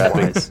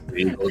wise.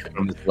 Eagles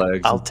from his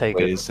legs. I'll take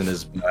it. In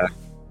his back.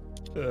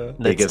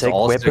 Let's gives take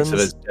all weapons 6 of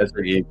his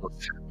desert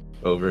eagles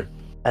over.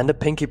 and a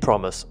pinky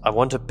promise. I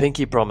want a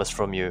pinky promise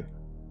from you.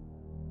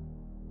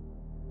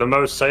 The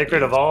most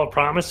sacred of all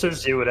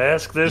promises, you would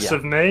ask this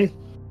of me?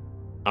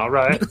 All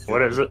right,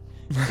 what is it?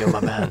 You're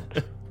my man.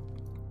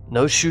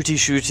 No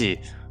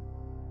shooty.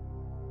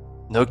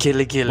 No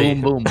killy.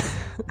 Boom, boom.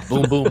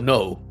 Boom, boom,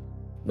 no.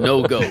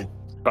 No go.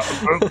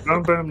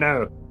 Boom, boom,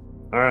 no.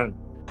 All right.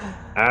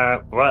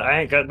 Well, I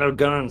ain't got no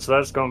guns, so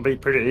that's gonna be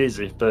pretty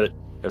easy. But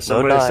if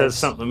somebody says knives.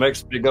 something that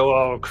makes me go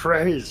all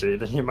crazy,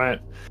 then you might.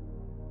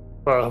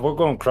 Well, we're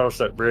gonna cross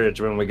that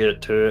bridge when we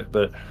get to it,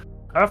 but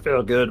I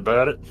feel good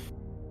about it.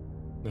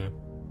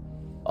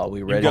 Are we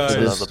You ready guys-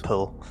 for this? Another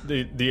pill.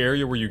 The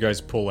area where you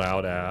guys pull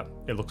out at,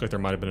 it looked like there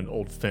might have been an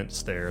old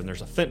fence there, and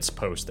there's a fence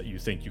post that you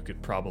think you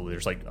could probably.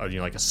 There's like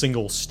like a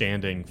single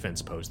standing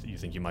fence post that you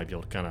think you might be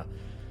able to kind of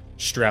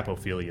strap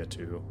Ophelia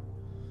to.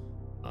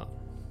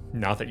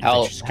 Not that you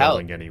think she's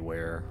going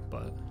anywhere,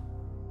 but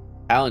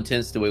How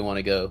intense do we want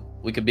to go?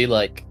 We could be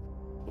like,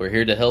 we're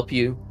here to help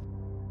you,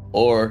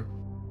 or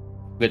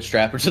we could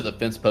strap her to the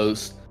fence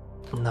post,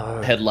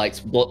 No,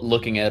 headlights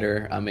looking at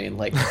her. I mean,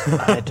 like,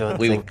 I don't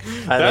think.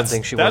 I don't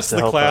think she wants to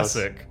help us.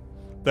 classic.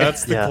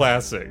 That's the Yeah.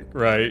 classic,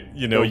 right?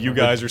 You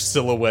guys are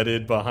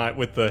silhouetted behind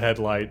with the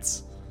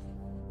headlights.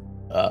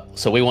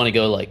 so we want to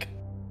go like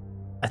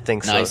I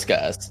think so. nice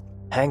guys.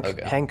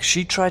 Hank,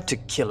 she tried to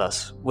kill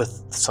us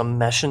with some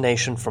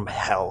machination from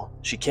hell.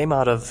 She came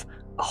out of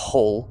a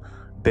hole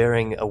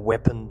bearing a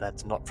weapon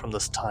that's not from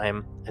this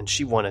time, and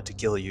she wanted to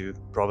kill you,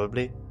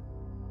 probably,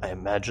 I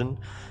imagine.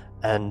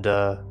 And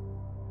I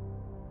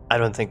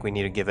don't think we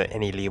need to give her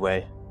any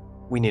leeway.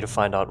 We need to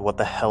find out what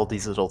the hell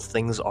these little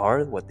things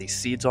are, what these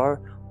seeds are,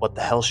 what the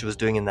hell she was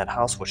doing in that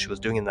house, what she was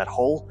doing in that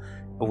hole.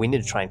 But we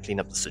need to try and clean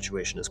up the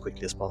situation as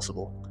quickly as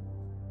possible.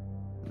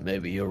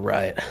 Maybe you're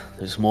right.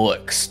 There's more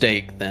at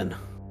stake than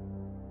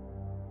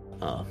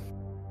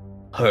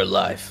her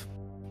life.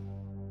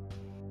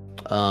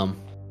 All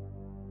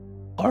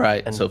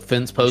right. And so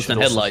fence post should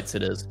and also- headlights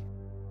it is.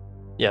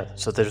 Yeah,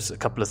 so there's a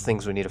couple of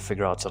things we need to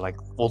figure out. So, like,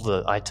 all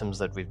the items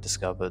that we've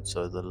discovered,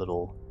 so the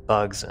little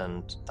bugs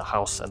and the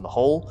house and the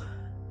hole,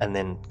 and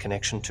then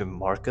connection to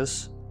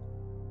Marcus,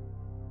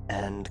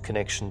 and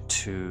connection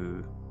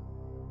to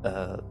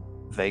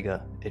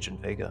Vega,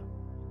 Agent Vega.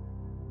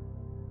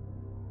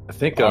 I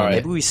think All right.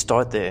 Maybe we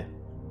start there.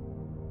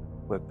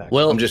 Work back.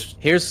 Well, I'm just-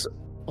 here's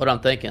what I'm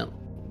thinking.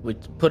 We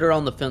put her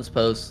on the fence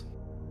post.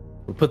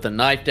 We put the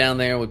knife down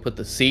there. We put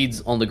the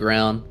seeds on the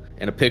ground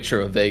and a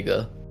picture of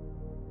Vega.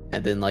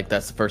 And then, like,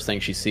 that's the first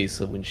thing she sees,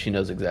 so when she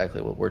knows exactly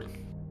what we're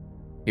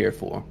here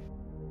for.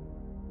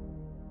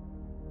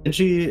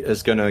 Benji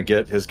is gonna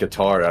get his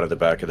guitar out of the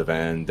back of the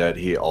van that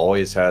he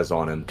always has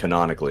on him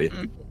canonically,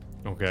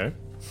 Okay.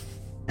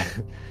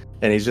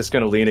 and he's just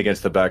gonna lean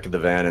against the back of the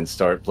van and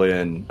start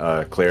playing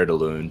Claire de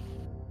Lune,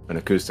 an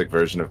acoustic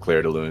version of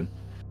Claire de Lune.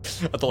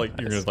 I thought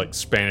like you're gonna like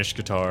Spanish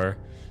guitar.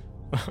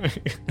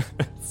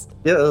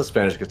 Yeah, the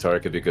Spanish guitar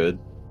could be good.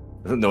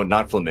 No,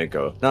 not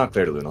flamenco. Not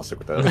Claire de Lune. I'll stick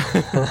with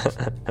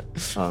that.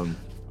 All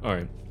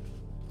right.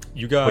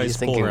 You what are you guys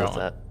pull thinking her with out.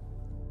 that?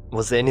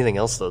 Was there anything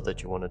else, though,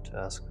 that you wanted to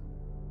ask?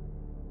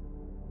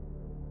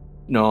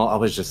 No, I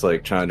was just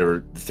like trying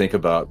to think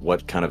about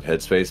what kind of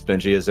headspace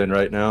Benji is in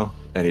right now,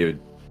 and he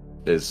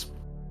is.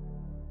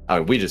 I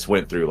mean, we just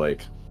went through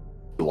like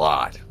a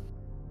lot,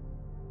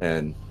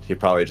 and he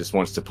probably just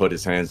wants to put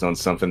his hands on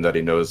something that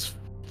he knows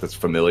that's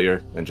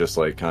familiar, and just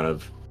like kind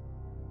of.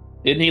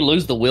 Didn't he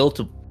lose the will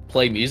to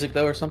play music,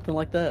 though, or something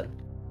like that?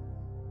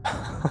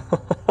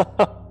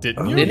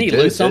 Didn't you? Didn't he did,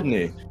 lose something?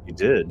 Didn't he? He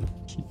did.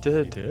 He You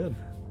did. did.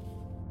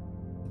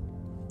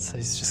 So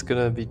he's just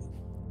gonna be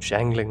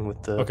jangling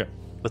with the Okay.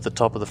 with the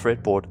top of the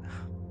fretboard.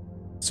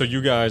 So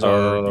you guys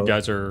are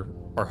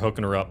Uh,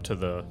 hooking her up to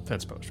the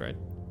fence post, right?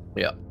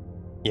 Yeah.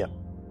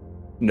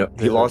 No,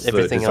 he The- lost the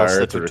everything else desire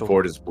that to we told-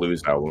 record his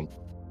blues album.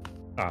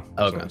 Ah.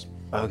 Okay. so-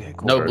 Okay,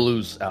 cool. No Okay.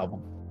 blues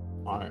album.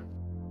 All right.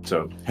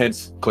 So,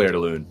 hence Claire de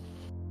Lune.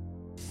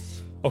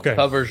 Okay.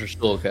 Covers are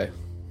still okay.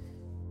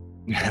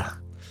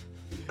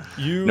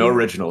 You. No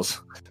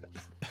originals.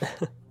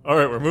 All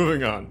right, we're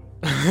moving on.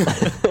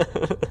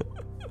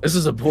 This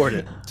is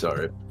important.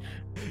 Sorry.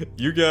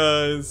 You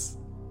guys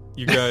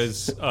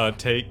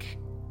take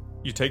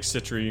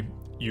Citri,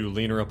 you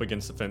lean her up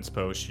against the fence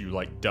post, you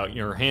like duck,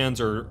 her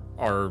hands are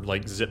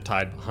like zip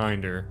tied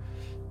behind her,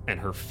 and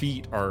her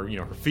feet are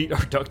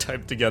duct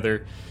taped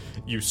together.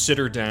 You sit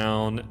her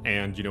down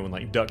and and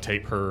like duct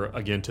tape her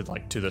again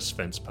to this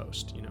fence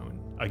post, and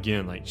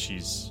again like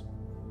she's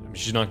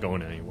not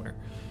going anywhere.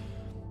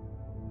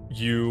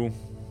 You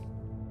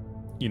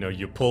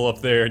pull up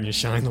there and you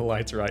shine the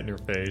lights right in her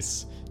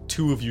face.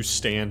 Two of you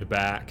stand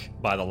back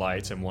by the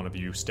lights, and one of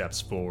you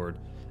steps forward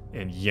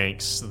and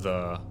yanks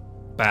the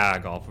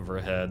bag off of her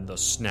head, the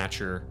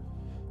Snatcher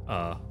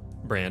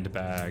brand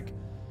bag,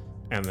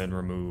 and then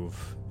remove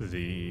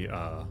the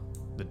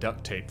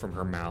duct tape from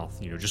her mouth.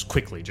 Just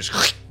quickly, just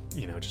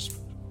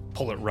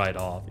pull it right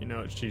off.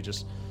 She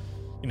just,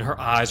 her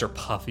eyes are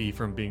puffy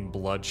from being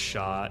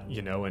bloodshot.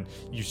 And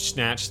you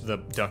snatch the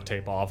duct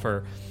tape off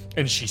her,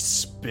 and she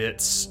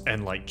spits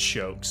and like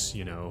chokes.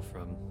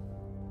 From.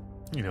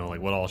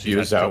 Like what all she's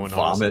Spews had out going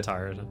on this vomit.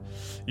 entire time.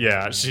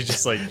 Yeah, she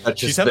just like That's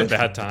she's just had a the-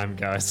 bad time,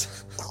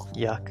 guys.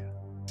 Yuck.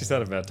 She's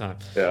had a bad time.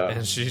 Yeah.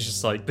 And she's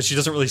just like, but she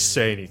doesn't really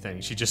say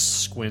anything. She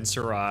just squints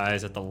her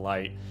eyes at the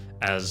light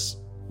as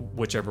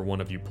whichever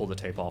one of you pull the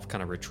tape off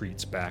kind of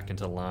retreats back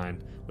into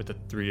line with the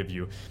three of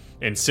you.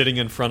 And sitting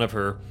in front of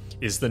her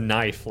is the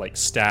knife, like,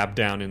 stabbed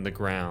down in the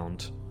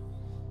ground.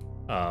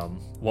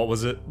 What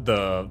was it?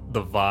 The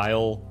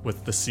vial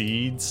with the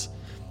seeds.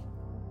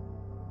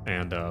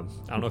 And I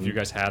don't know if you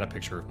guys had a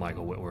picture of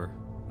Michael Whitwer,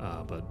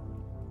 but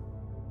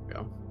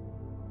Yeah.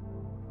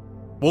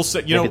 we'll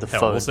say Maybe the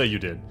phone. we'll say you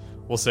did.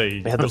 We'll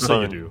say We had the you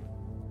phone. do.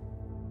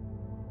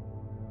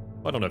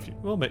 I don't know if you.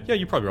 Well, yeah,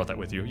 you probably brought that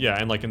with you. Yeah,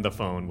 and like in the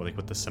phone,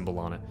 with the symbol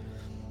on it.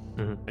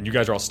 Mhm. And you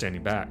guys are all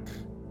standing back,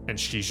 and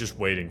she's just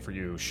waiting for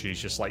you.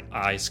 She's just like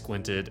eyes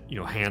squinted,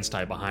 hands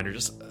tied behind her,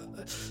 just.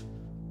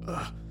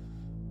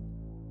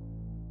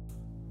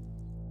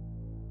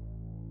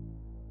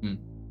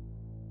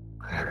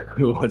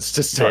 Who wants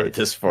to start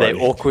this They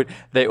party?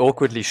 they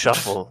awkwardly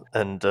shuffle,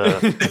 and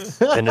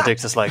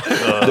Benedict is like,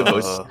 The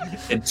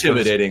most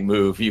intimidating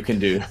move you can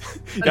do.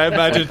 I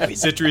imagine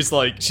Citri's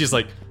like, she's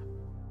like,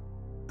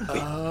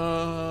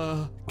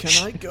 can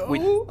I go?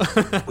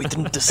 we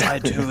didn't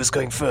decide who was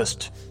going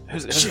first.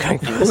 Who's going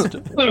first?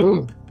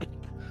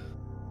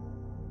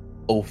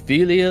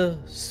 Ophelia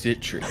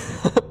Citri.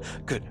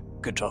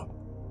 Good job.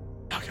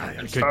 Okay,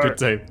 good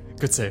save.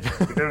 Good save.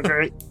 You're doing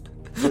great.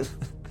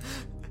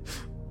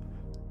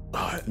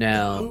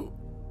 Now,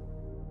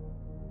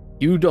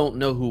 you don't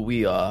know who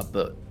we are,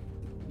 but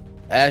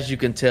as you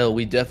can tell,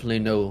 we definitely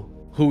know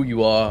who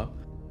you are,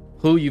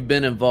 who you've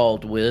been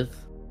involved with,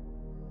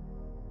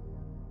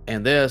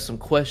 and there are some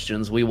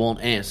questions we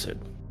want answered.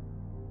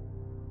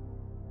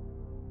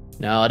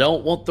 Now, I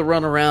don't want the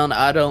runaround,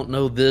 I don't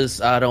know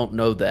this, I don't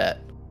know that.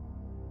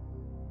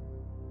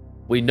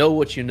 We know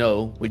what you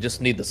know, we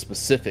just need the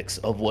specifics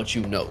of what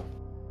you know.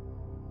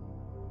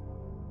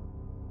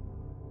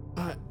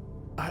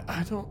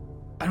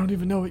 I don't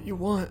even know what you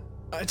want.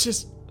 I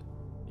just,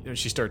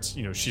 she starts,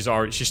 she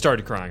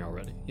started crying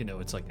already.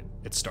 It's like,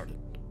 it started.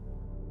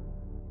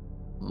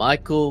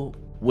 Michael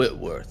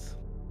Whitworth.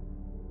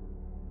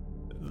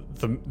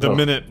 The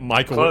minute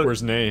Michael Close.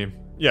 Whitwer's name,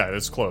 yeah,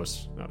 it's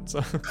close. No, it's,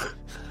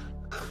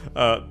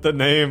 the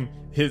name,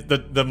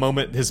 the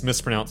moment his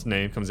mispronounced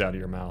name comes out of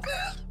your mouth,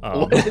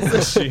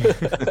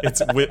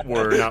 it's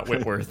Whitwer, not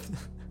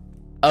Whitworth.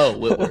 Oh,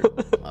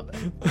 Whitworth. My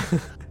bad.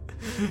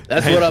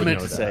 That's Hank what I would meant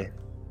know to that. say.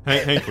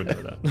 Hank would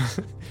know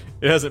that.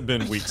 It hasn't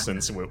been weeks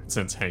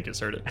since Hank has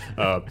heard it.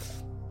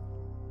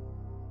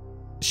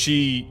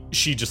 She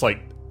just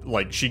like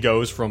she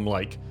goes from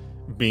like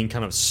being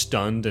kind of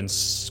stunned and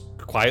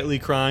quietly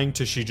crying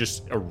to she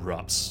just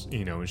erupts,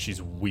 and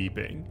she's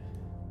weeping.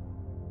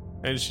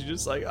 And she's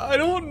just like, I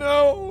don't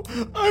know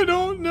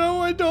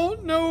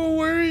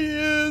where he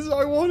is.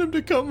 I want him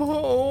to come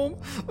home.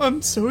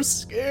 I'm so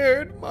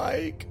scared,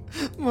 Mike,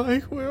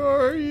 where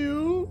are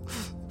you?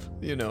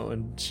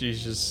 And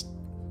she's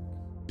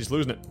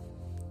losing it.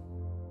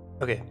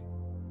 Okay.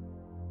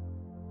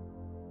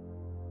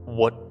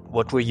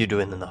 What were you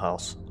doing in the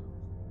house?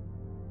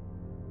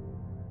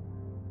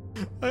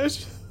 I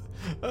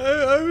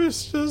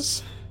was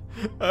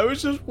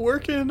just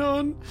working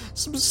on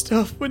some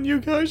stuff when you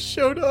guys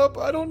showed up.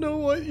 I don't know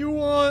what you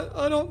want.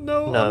 I don't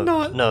know.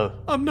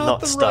 I'm not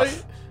the stuff.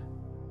 right.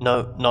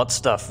 No, not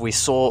stuff. We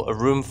saw a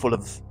room full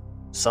of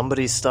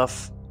somebody's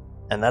stuff,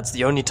 and that's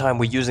the only time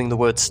we're using the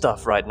word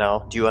stuff right now.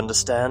 Do you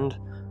understand?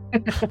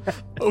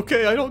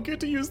 Okay, I don't get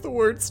to use the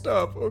word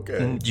stuff.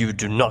 Okay. You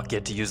do not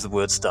get to use the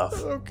word stuff.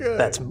 Okay.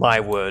 That's my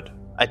word.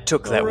 I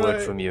took that word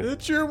Alright, from you.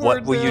 it's your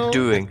What word were now. you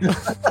doing?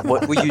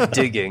 What were you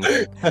digging?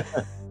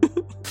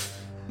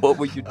 What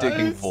were you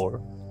digging for?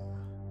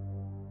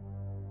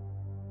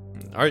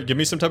 All right, give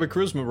me some type of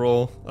charisma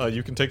roll.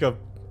 You can take a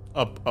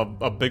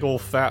big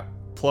old fat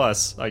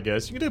plus, I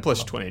guess. You can take a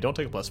plus 20. Don't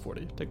take a plus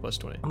 40. Take a plus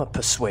 20. I'm gonna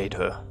persuade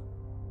her.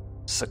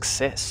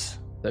 Success.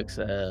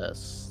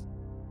 Success.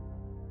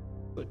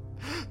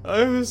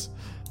 I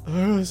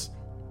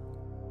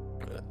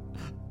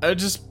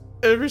just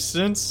ever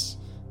since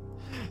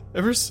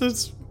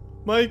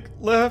Mike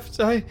left,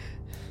 I've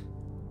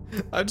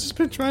just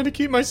been trying to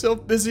keep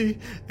myself busy,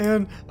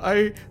 and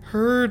I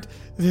heard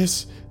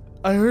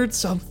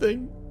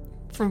something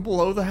from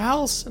below the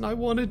house, and I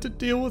wanted to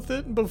deal with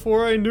it, and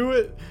before I knew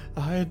it,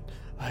 I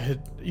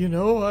had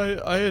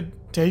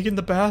taken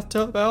the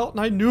bathtub out, and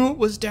I knew it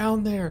was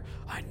down there.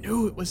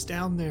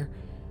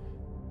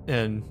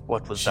 And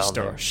What was down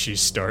there? she's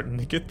starting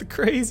to get the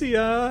crazy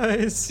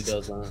eyes. He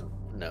doesn't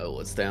know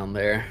what's down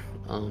there.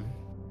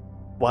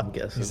 What? I'm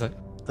guessing. He's like,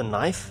 The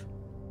knife?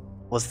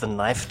 Was the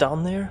knife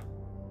down there?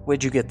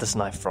 Where'd you get this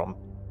knife from?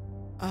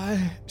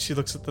 she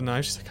looks at the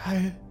knife. She's like,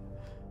 I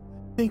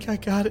think I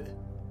got it.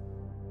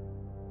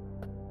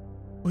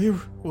 We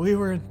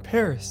were in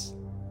Paris.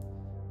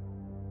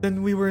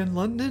 Then we were in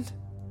London.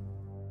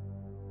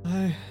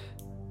 I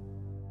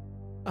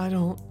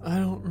don't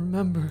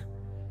remember.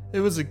 It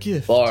was a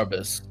gift.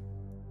 Barbas.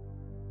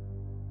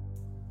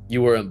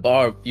 You were with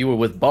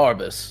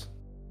Barbas.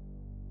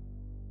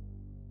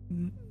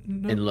 No,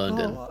 in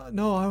London.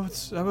 No, I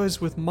was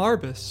with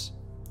Marbus.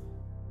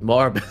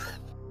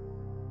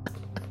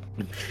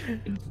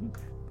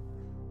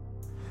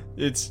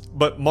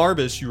 But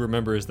Marbus, you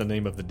remember, is the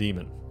name of the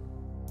demon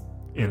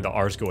in the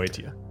Ars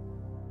Goetia.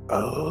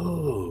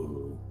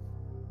 Oh.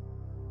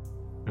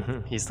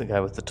 He's the guy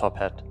with the top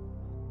hat.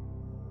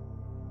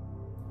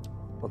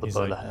 Or the He's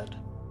bowler like- hat.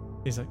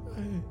 He's like,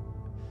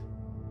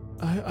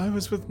 I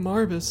was with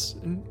Marbus,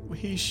 and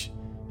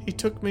he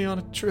took me on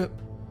a trip,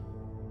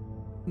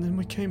 and then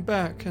we came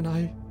back, and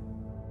I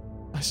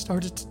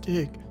started to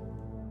dig.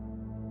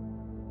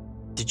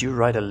 Did you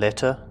write a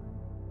letter?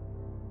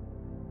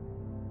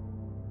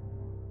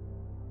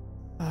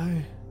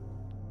 I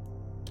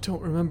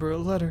don't remember a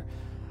letter.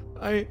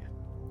 I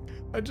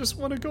just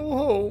want to go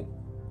home.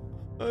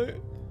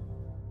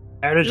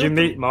 How did you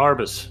meet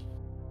Marbus?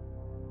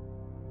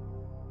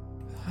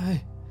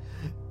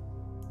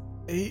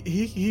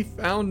 He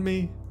found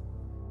me.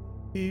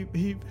 He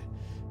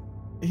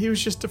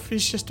was just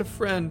he's just a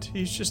friend.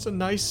 He's just a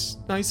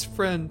nice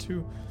friend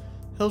who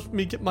helped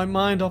me get my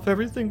mind off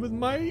everything with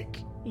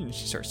Mike. And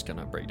she starts to kind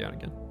of break down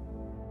again.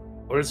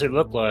 What does he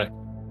look like?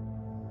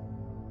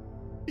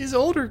 He's an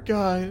older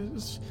guy,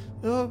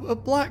 a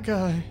black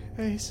guy.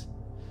 He's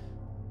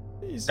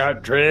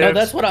Got dreads? No,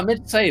 that's what I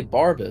meant to say.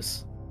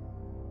 Barbus.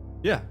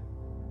 yeah,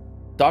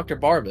 Dr.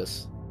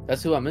 Barbus.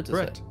 That's who I meant to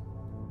correct. say.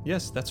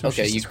 Yes, that's who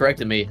Okay, she's you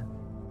corrected me.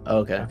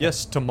 Okay.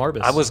 Yes, to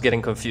Marbus. I was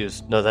getting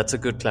confused. No, that's a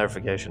good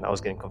clarification. I was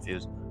getting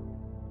confused.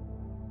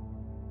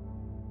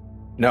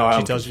 No,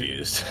 I'm tells you-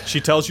 confused. She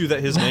tells you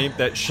that his name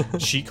that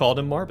she called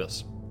him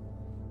Marbus.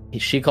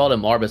 She called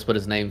him Marbus, but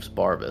his name's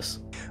Barbus.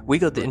 We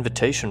got the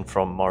invitation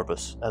from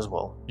Marbus as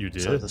well. You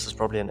did. So this is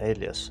probably an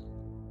alias.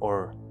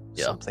 Or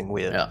Yeah. something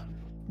weird. Yeah.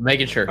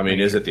 Making sure. I mean,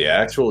 is it the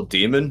actual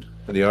demon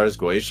of the Ars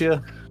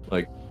Goetia?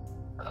 Like,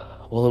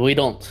 Well, we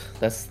don't.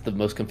 That's the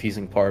most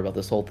confusing part about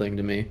this whole thing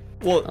to me.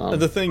 Well,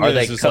 the thing are is,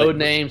 they is code like,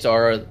 names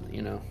or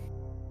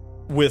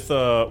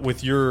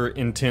with your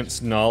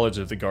intense knowledge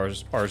of the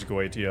Ars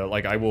Goetia,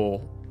 like I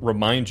will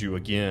remind you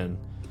again,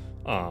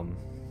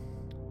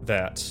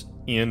 that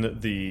in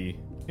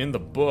the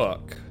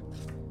book,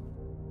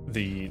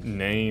 the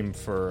name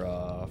for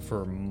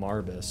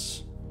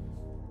Marbus,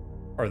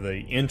 or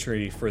the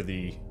entry for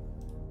the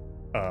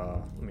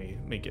let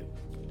me get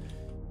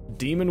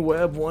Demon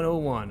Web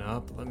 101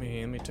 up. Let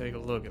me take a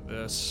look at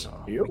this.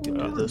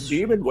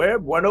 Demon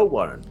Web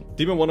 101.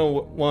 Demon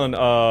 101,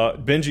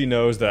 Benji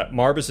knows that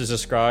Marbus is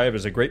described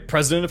as a great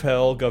president of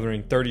hell,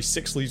 governing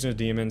 36 legions of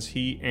demons.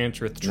 He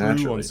answereth true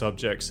Naturally. on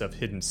subjects of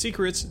hidden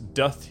secrets,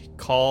 doth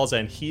cause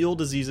and heal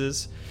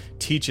diseases,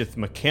 teacheth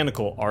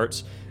mechanical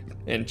arts,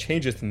 and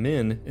changeth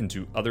men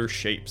into other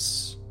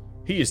shapes.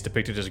 He is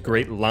depicted as a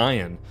great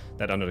lion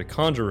that, under the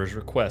conjurer's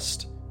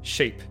request,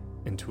 shape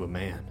into a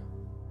man.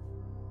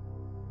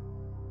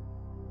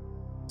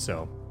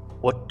 So,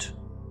 What?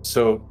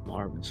 So,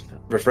 Marbus?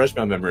 refresh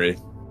my memory.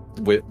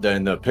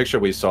 In the picture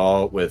we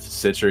saw with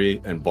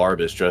Citri and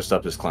Barbus dressed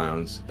up as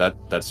clowns,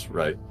 that's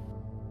right.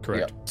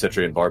 correct.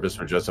 Citri and Barbus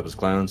were dressed up as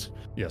clowns.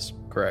 Yes.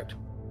 Correct.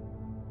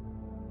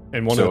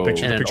 And one of So- the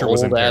pictures, And the an picture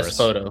was in old ass Paris.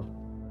 photo.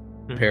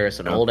 Paris,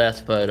 an Yeah. old ass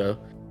photo.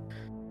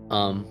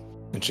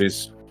 And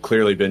she's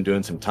clearly been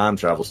doing some time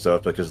travel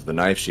stuff because of the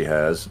knife she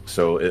has.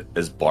 So,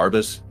 is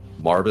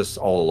Marbus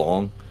all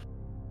along?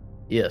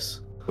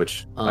 Yes.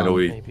 Which I know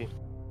we Maybe.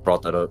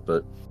 brought that up,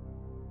 but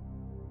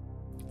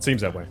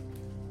Seems that way.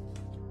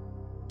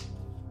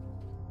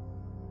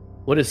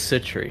 What is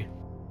Citri?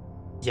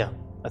 Yeah,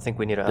 I think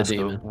we need to The ask her.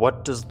 demon.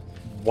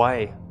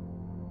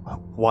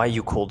 Why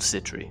you called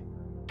Citri?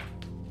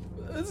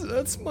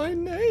 That's my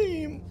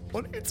name.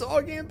 What are you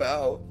talking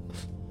about?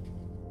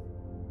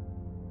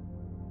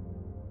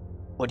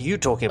 What are you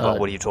talking about? Uh,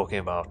 What are you talking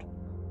about?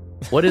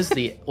 What does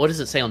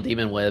it say on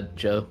Demon Web,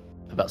 Joe,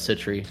 about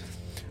Citri?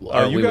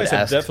 Or You we guys would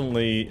have ask-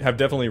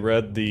 definitely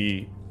read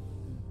the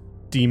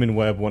Demon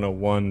Web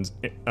 101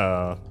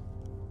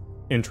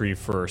 entry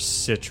for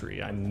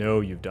Citri. I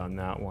know you've done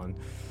that one.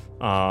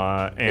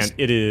 And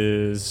it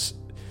is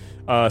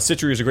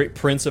Citri is a great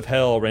prince of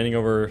hell, reigning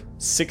over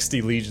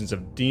 60 legions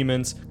of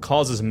demons,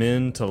 causes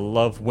men to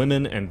love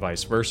women and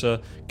vice versa,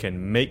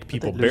 can make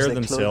people lose bare their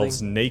themselves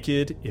clothing?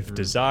 naked if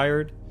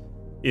desired,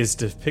 is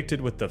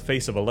depicted with the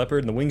face of a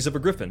leopard and the wings of a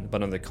griffin,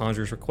 but on the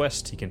conjurer's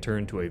request, he can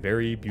turn to a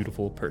very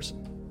beautiful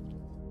person.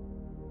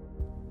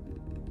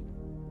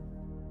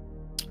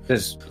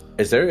 is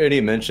there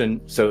any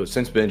mention? So,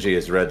 since Benji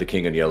has read The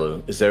King in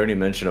Yellow, is there any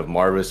mention of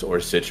Marbus or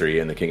Citri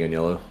in The King in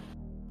Yellow?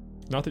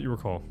 Not that you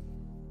recall.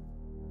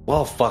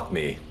 Well, fuck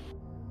me.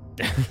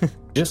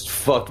 Just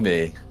fuck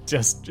me.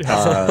 Just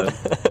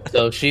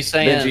So she's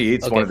saying Benji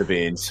eats okay, one of the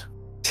beans.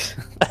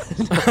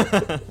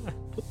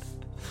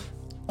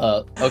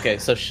 Okay,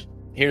 so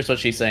here's what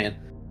she's saying.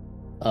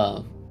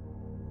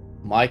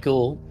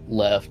 Michael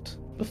left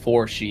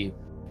before she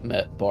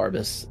met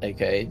Barbus,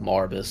 aka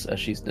Marbus, as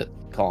she's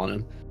calling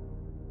him.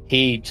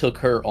 He took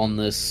her on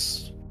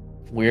this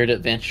weird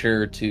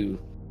adventure to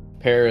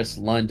Paris,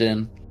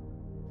 London,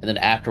 and then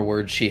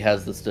afterwards she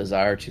has this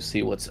desire to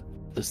see what's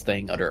this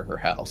thing under her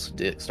house.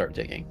 Start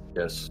digging.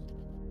 Yes.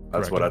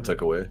 That's Correct. what I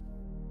took away.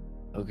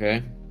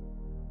 Okay.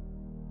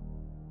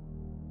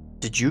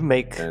 Did you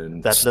make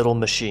And- that little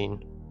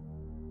machine?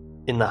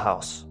 in the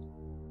house.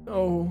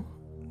 No.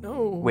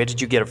 Where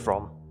did you get it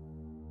from?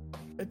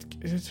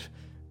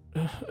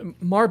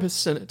 Marbus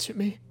sent it to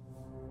me.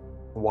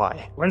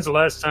 Why? When's the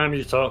last time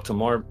you talked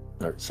to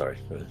sorry.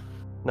 Go ahead.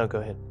 No, go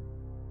ahead.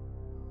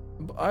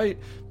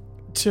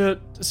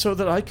 So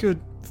that I could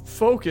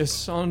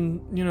focus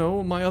on,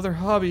 my other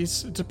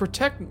hobbies to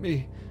protect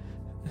me.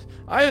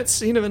 I haven't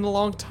seen him in a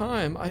long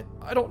time. I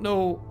don't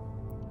know.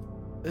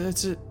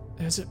 Has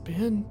it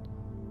been?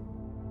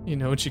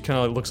 And she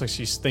kind of looks like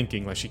she's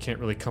thinking, like she can't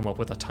really come up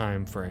with a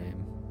time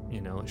frame.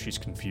 She's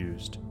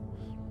confused.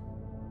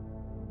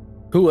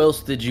 Who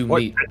else did you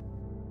meet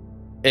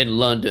in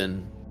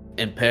London,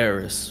 in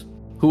Paris?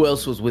 Who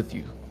else was with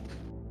you?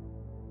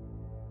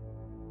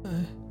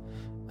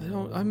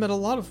 I met a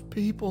lot of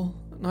people,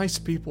 nice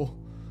people.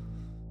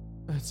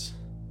 That's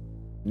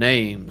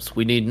Names.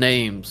 We need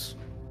names.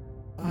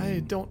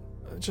 I don't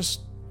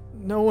just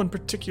no one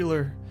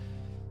particular.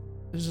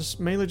 It's just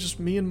mainly just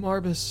me and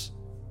Marbus.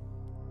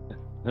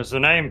 Does the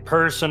name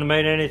person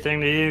mean anything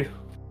to you?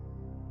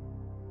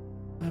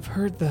 I've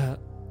heard that.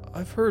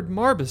 I've heard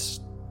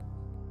Marbus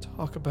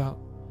talk about.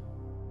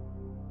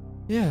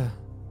 Yeah.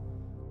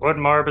 What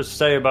did Marbus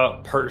say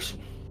about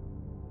person?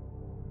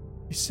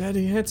 He said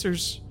he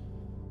answers.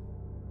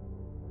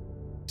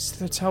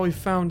 That's how he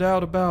found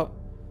out about.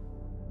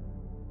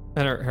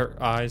 And her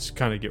eyes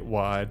kind of get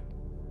wide.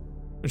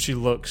 And she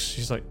looks,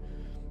 she's like,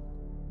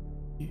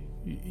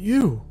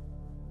 you.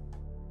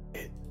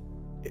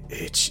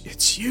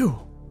 It's you.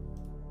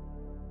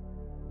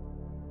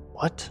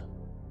 What?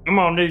 I'm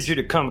gonna need you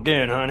to come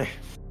again, honey.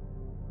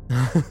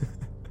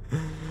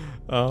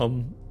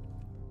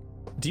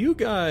 Do you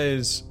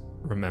guys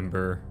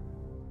remember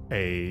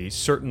a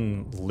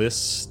certain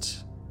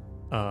list?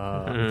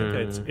 I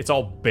think it's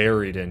all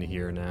buried in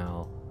here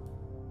now.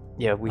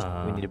 Yeah, we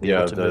need to be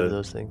able to move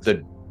those things.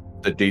 The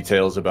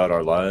details about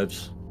our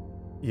lives.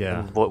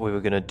 Yeah. And what we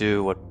were gonna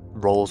do, what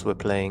roles we're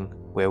playing,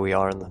 where we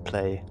are in the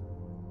play.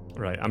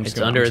 Right. It's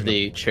under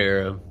the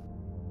cherub.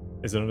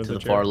 Is it under to the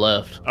chair? far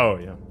left? Oh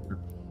yeah.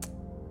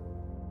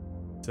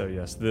 So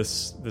yes,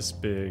 this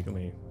big. Let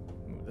me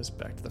move this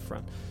back to the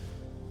front.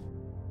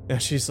 Yeah,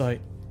 she's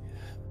like,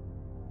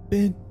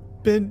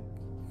 Benjamin.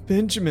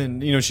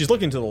 She's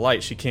looking to the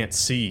light. She can't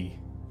see.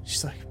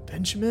 She's like,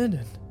 Benjamin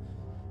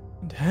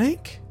and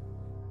Hank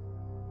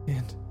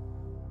and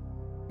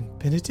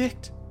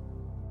Benedict.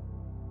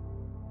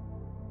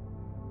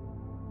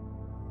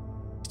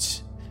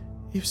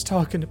 He was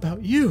talking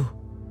about you.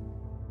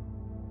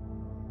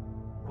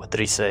 What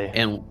did he say?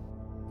 And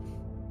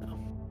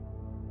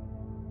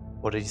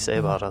what did he say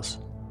about us?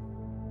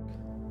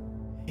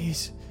 He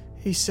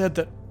said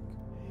that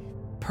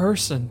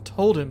person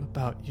told him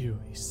about you.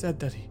 He said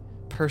that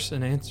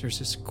person answers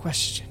his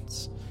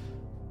questions.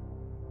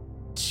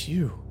 It's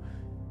you.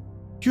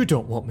 You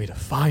don't want me to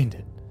find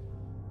it.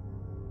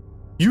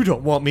 You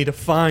don't want me to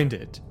find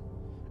it.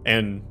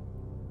 And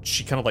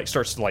she kind of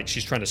starts to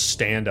she's trying to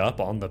stand up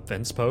on the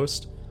fence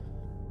post.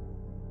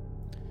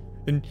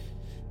 And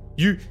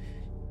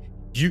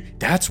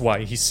that's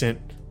why he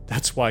sent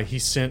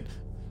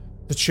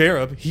the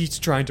cherub. He's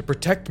trying to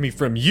protect me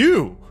from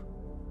you.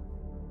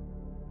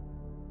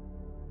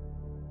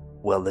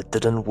 Well, it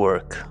didn't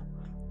work.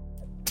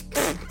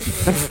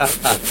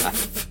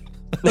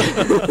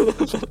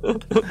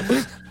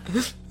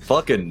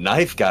 Fucking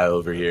knife guy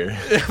over here.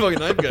 Fucking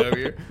knife guy over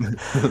here.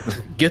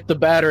 get the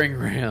battering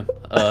ram.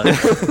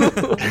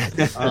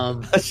 That's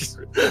just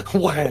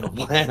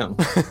wham.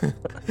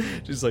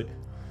 She's like,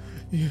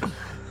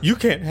 you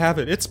can't have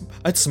it.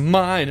 It's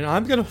mine, and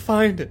I'm gonna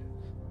find it.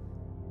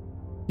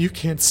 You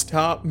can't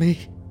stop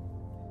me.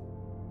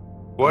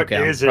 What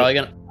is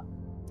it?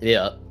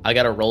 Yeah, I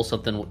gotta roll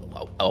something.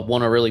 I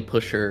want to really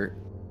push her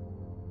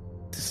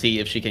to see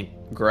if she can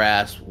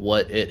grasp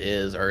what it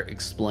is or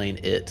explain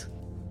it.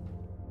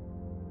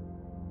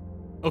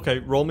 Okay,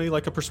 roll me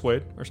like a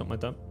persuade or something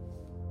like that.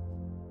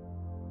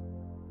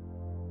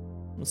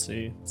 Let's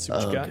see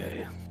what you got.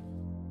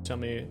 Tell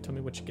me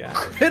what you got.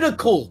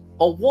 Pinnacle,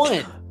 a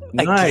 1.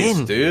 Nice,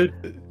 Again.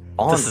 dude.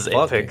 On This is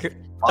fucking epic.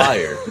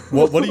 fire.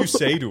 What do you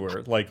say to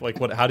her? What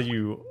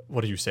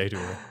do you say to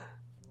her?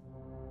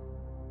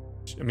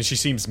 I mean, she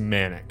seems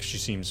manic.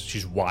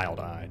 She's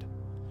wild-eyed.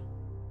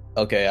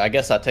 Okay, I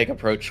guess I take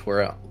approach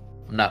where I'm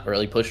not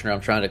really pushing her.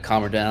 I'm trying to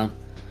calm her down,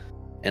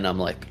 and I'm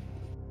like,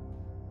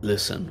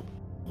 "Listen,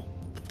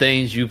 the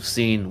things you've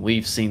seen,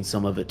 we've seen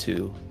some of it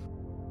too.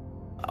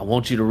 I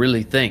want you to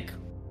really think.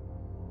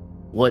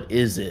 What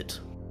is it?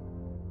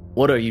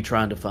 What are you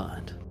trying to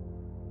find?"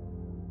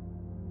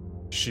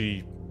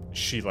 She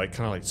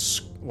kind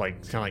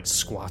of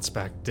squats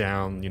back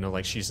down,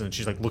 she's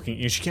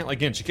looking. She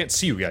can't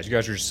see you guys. You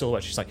guys are just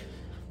silhouette. She's like,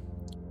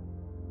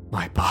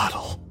 my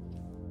bottle.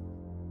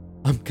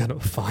 I'm gonna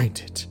find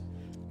it.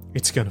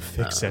 It's gonna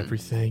fix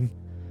everything.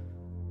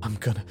 I'm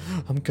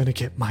gonna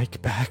get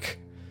Mike back.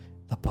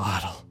 The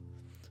bottle.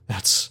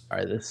 That's All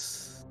right,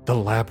 this the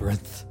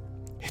labyrinth.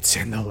 It's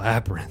in the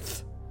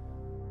labyrinth.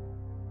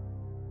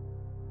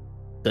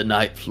 the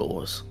night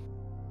floors.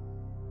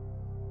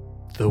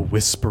 The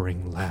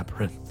whispering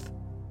labyrinth.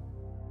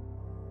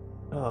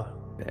 Oh,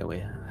 Okay, we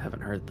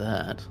haven't heard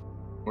that.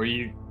 Were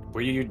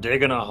you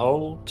digging a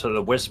hole to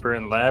the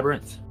Whispering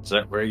Labyrinth? Is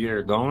that where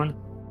you're going?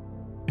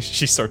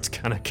 She starts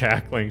kind of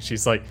cackling.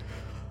 She's like,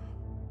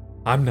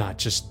 I'm not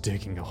just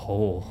digging a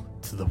hole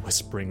to the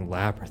Whispering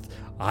Labyrinth.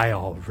 I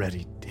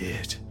already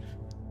did.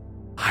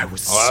 I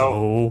was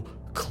so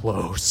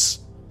close.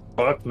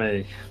 Fuck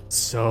me.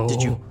 So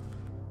Did you-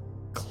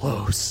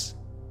 close.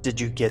 did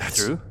you get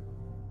through?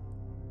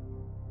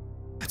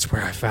 That's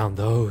where I found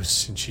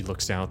those. And she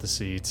looks down at the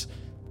seeds.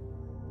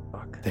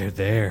 Fuck. They're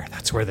there.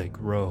 That's where they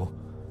grow.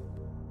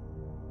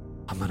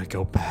 I'm gonna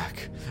go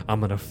back. I'm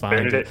gonna find it.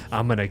 Benedict.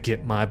 I'm gonna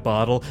get my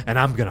bottle, and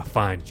I'm gonna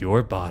find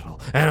your bottle,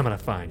 and I'm gonna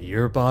find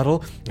your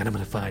bottle, and I'm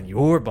gonna find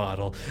your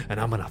bottle, and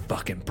I'm gonna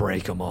fucking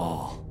break them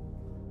all.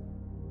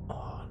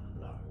 Oh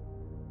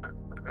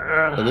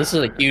no. So this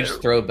is a huge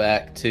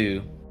throwback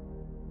to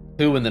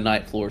who in the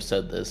Night Floor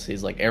said this.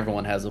 He's like,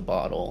 everyone has a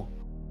bottle.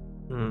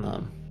 Hmm.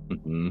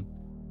 Hmm.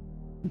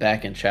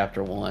 Back in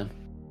chapter 1.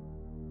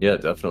 Yeah,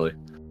 definitely.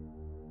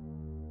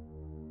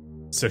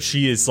 So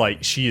she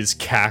is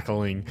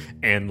cackling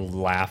and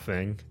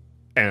laughing,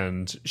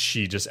 and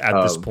she just at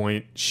this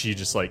point she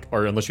just like,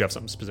 or unless you have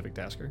something specific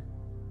to ask her.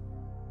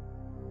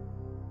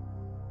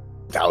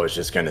 I was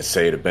just gonna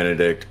say to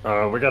Benedict,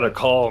 We gotta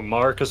call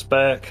Marcus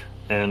back,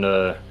 and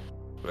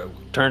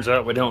turns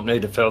out we don't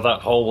need to fill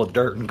that hole with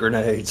dirt and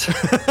grenades.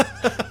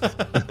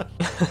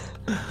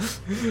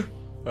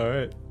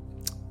 All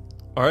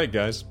right,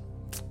 guys.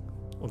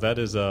 Well, that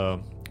is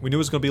we knew it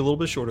was going to be a little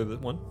bit shorter than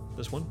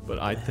this one, but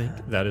I think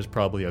that is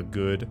probably a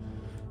good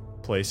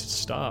place to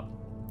stop.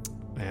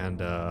 And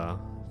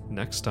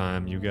next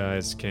time, you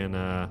guys can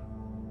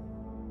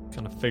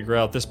kind of figure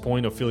out. At this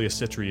point, Ophelia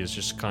Citri is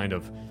just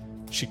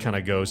she kind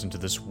of goes into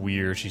this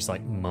weird. She's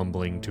like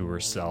mumbling to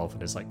herself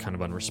and is like kind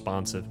of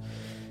unresponsive.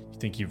 You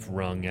think you've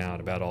wrung out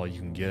about all you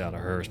can get out of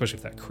her, especially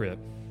with that crit.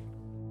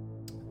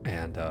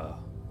 And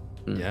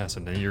yeah, so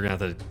now you're gonna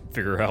have to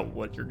figure out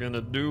what you're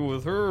gonna do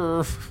with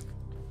her.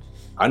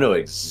 I know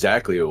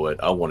exactly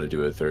what I want to do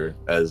with her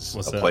as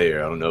What's a that?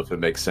 player. I don't know if it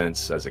makes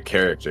sense as a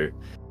character.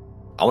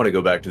 I want to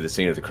go back to the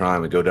scene of the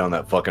crime and go down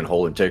that fucking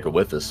hole and take her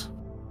with us.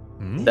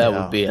 That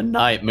would be a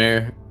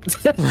nightmare.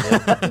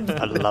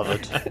 I love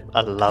it.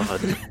 I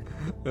love it.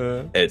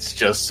 It's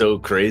just so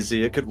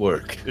crazy it could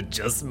work. It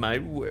just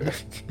might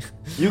work.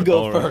 You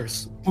go All right.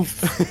 first.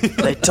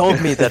 They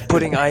told me that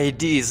putting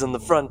IEDs in the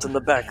front and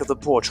the back of the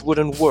porch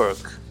wouldn't work.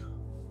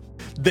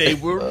 They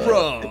were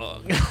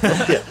wrong. Yeah.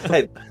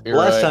 Hey, You're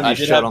last right. time I you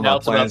did shot have on my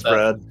doubts about plans, that.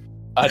 Brad.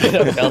 I did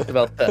have doubts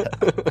about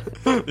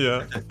that.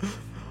 Yeah.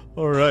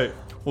 All right.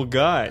 Well,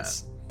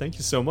 guys, thank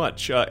you so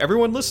much.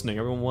 Everyone listening,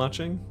 everyone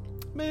watching,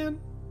 man,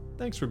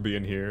 thanks for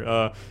being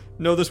here.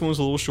 No, this one was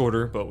a little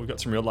shorter, but we've got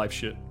some real life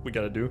shit we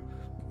got to do.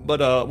 But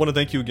I want to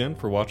thank you again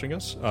for watching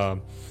us.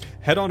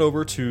 Head on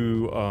over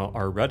to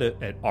our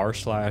Reddit at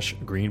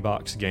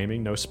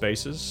r/greenboxgaming, no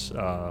spaces.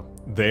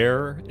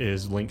 There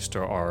is links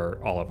to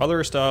all our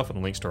other stuff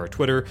and links to our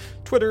Twitter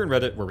and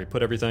Reddit where we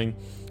put everything.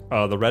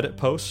 The Reddit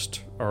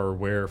post are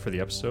where, for the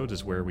episodes,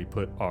 is where we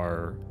put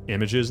our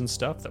images and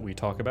stuff that we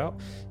talk about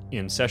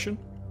in session.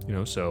 You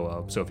know,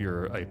 so if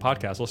you're a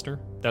podcast listener,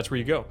 that's where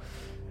you go.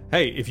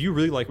 Hey, if you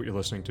really like what you're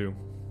listening to,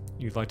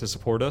 you'd like to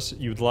support us,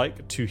 you'd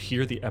like to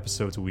hear the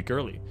episodes a week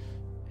early,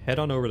 head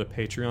on over to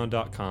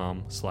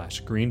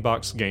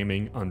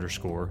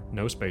patreon.com/greenboxgaming_,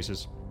 no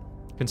spaces.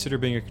 Consider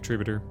being a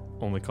contributor,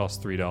 only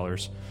costs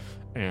 $3.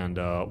 And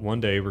one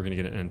day we're going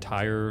to get an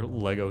entire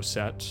Lego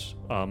set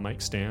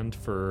mic stand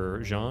for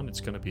Jean.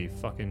 It's going to be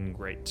fucking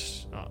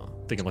great.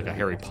 Thinking like a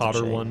Harry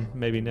Potter one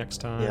maybe next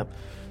time. Yep.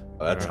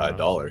 Oh, that's high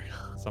dollar.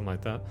 Something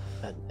like that.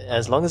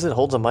 As long as it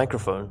holds a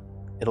microphone,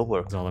 it'll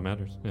work. That's all that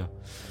matters. Yeah.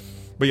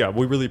 But yeah,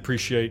 we really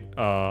appreciate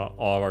all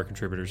of our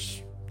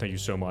contributors. Thank you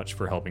so much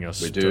for helping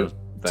us. We do.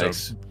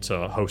 Thanks.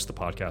 To host the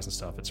podcast and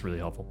stuff. It's really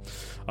helpful.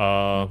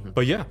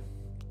 But yeah,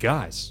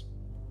 guys,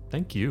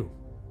 thank you.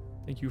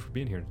 Thank you for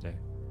being here today.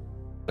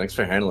 Thanks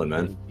for handling,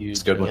 man.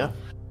 It's a good one. Yeah.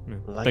 Yeah.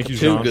 Like Thank you,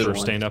 two John, good for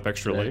ones. staying up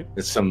extra late.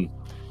 It's some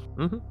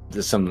Mhm.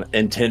 there's some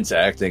intense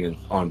acting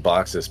on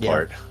Box's Yeah.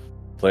 part,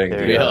 playing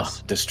There the it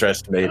is.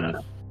 distressed maiden.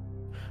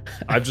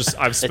 I've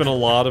spent a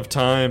lot of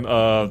time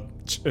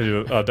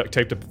duct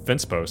taped a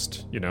fence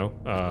post. You know,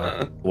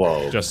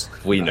 Whoa, just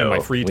we in know. my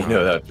free We time.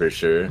 know that for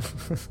sure.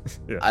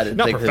 Yeah. I didn't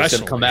Not think this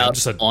should come professionally, I'm out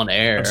just a- on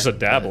air. I'm just a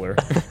dabbler.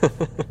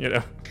 You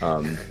know.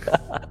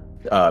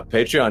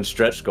 Patreon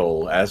stretch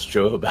goal asked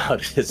Joe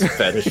about his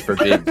fetish for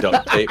being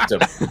duct taped to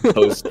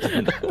post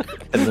in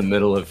the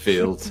middle of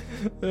fields.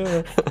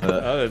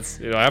 It's,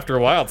 you know, after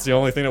a while, it's the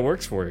only thing that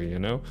works for you. You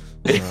know.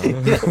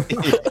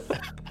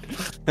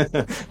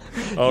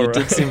 All You right.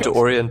 did seem to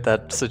orient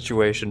that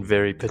situation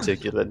very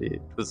particularly.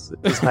 It was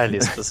highly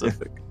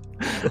specific.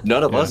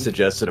 None of us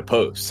suggested a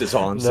post. Is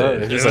all I'm No,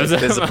 saying. he's like,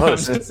 there's a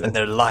post and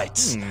there are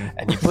lights,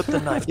 and you put the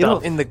knife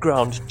down in the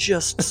ground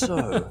just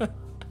so.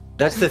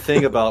 That's the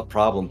thing about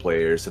problem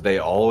players. They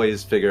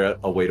always figure out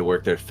a way to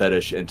work their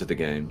fetish into the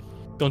game.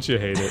 Don't you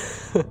hate it?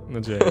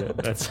 Don't you hate it?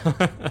 That's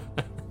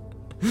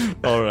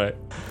all right.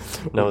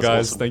 No, it's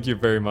guys, awesome. thank you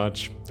very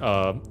much.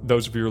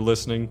 Those of you who are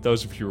listening,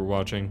 those of you who are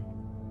watching,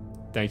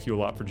 thank you a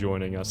lot for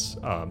joining us.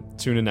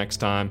 Tune in next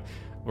time.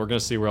 We're going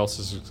to see where else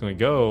this is going to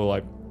go.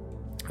 Like,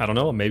 I don't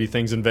know, maybe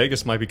things in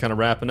Vegas might be kind of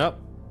wrapping up.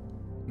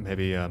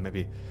 Maybe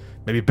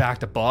back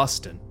to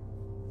Boston.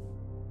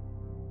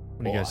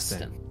 What do you guys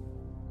think?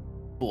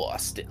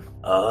 Boston.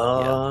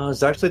 I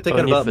was actually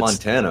thinking Only about if it's-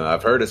 Montana.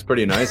 I've heard it's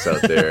pretty nice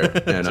out there,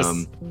 and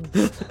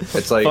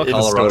it's like Fucking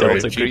Colorado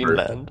Delta is cheaper.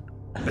 Greenland.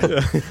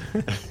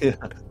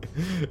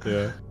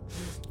 Yeah.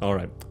 All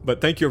right.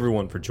 But thank you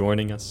everyone for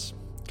joining us,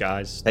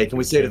 guys. Hey, can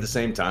we say it at the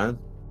same time?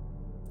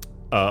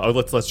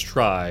 Let's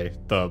try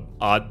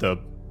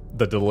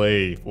the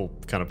delay will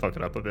kind of fuck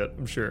it up a bit,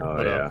 I'm sure. Oh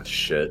But, yeah,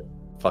 shit,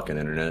 fucking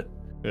internet.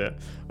 yeah.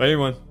 But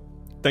anyway,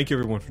 thank you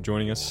everyone for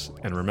joining us,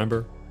 and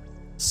remember,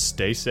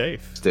 stay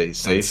safe. Stay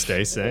safe.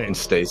 Stay sane. And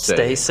stay safe.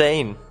 Stay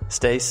sane.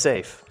 Stay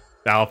safe.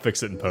 I'll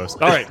fix it in post.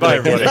 All right, bye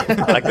everybody.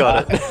 I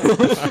got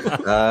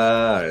it.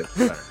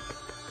 All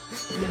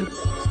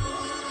right.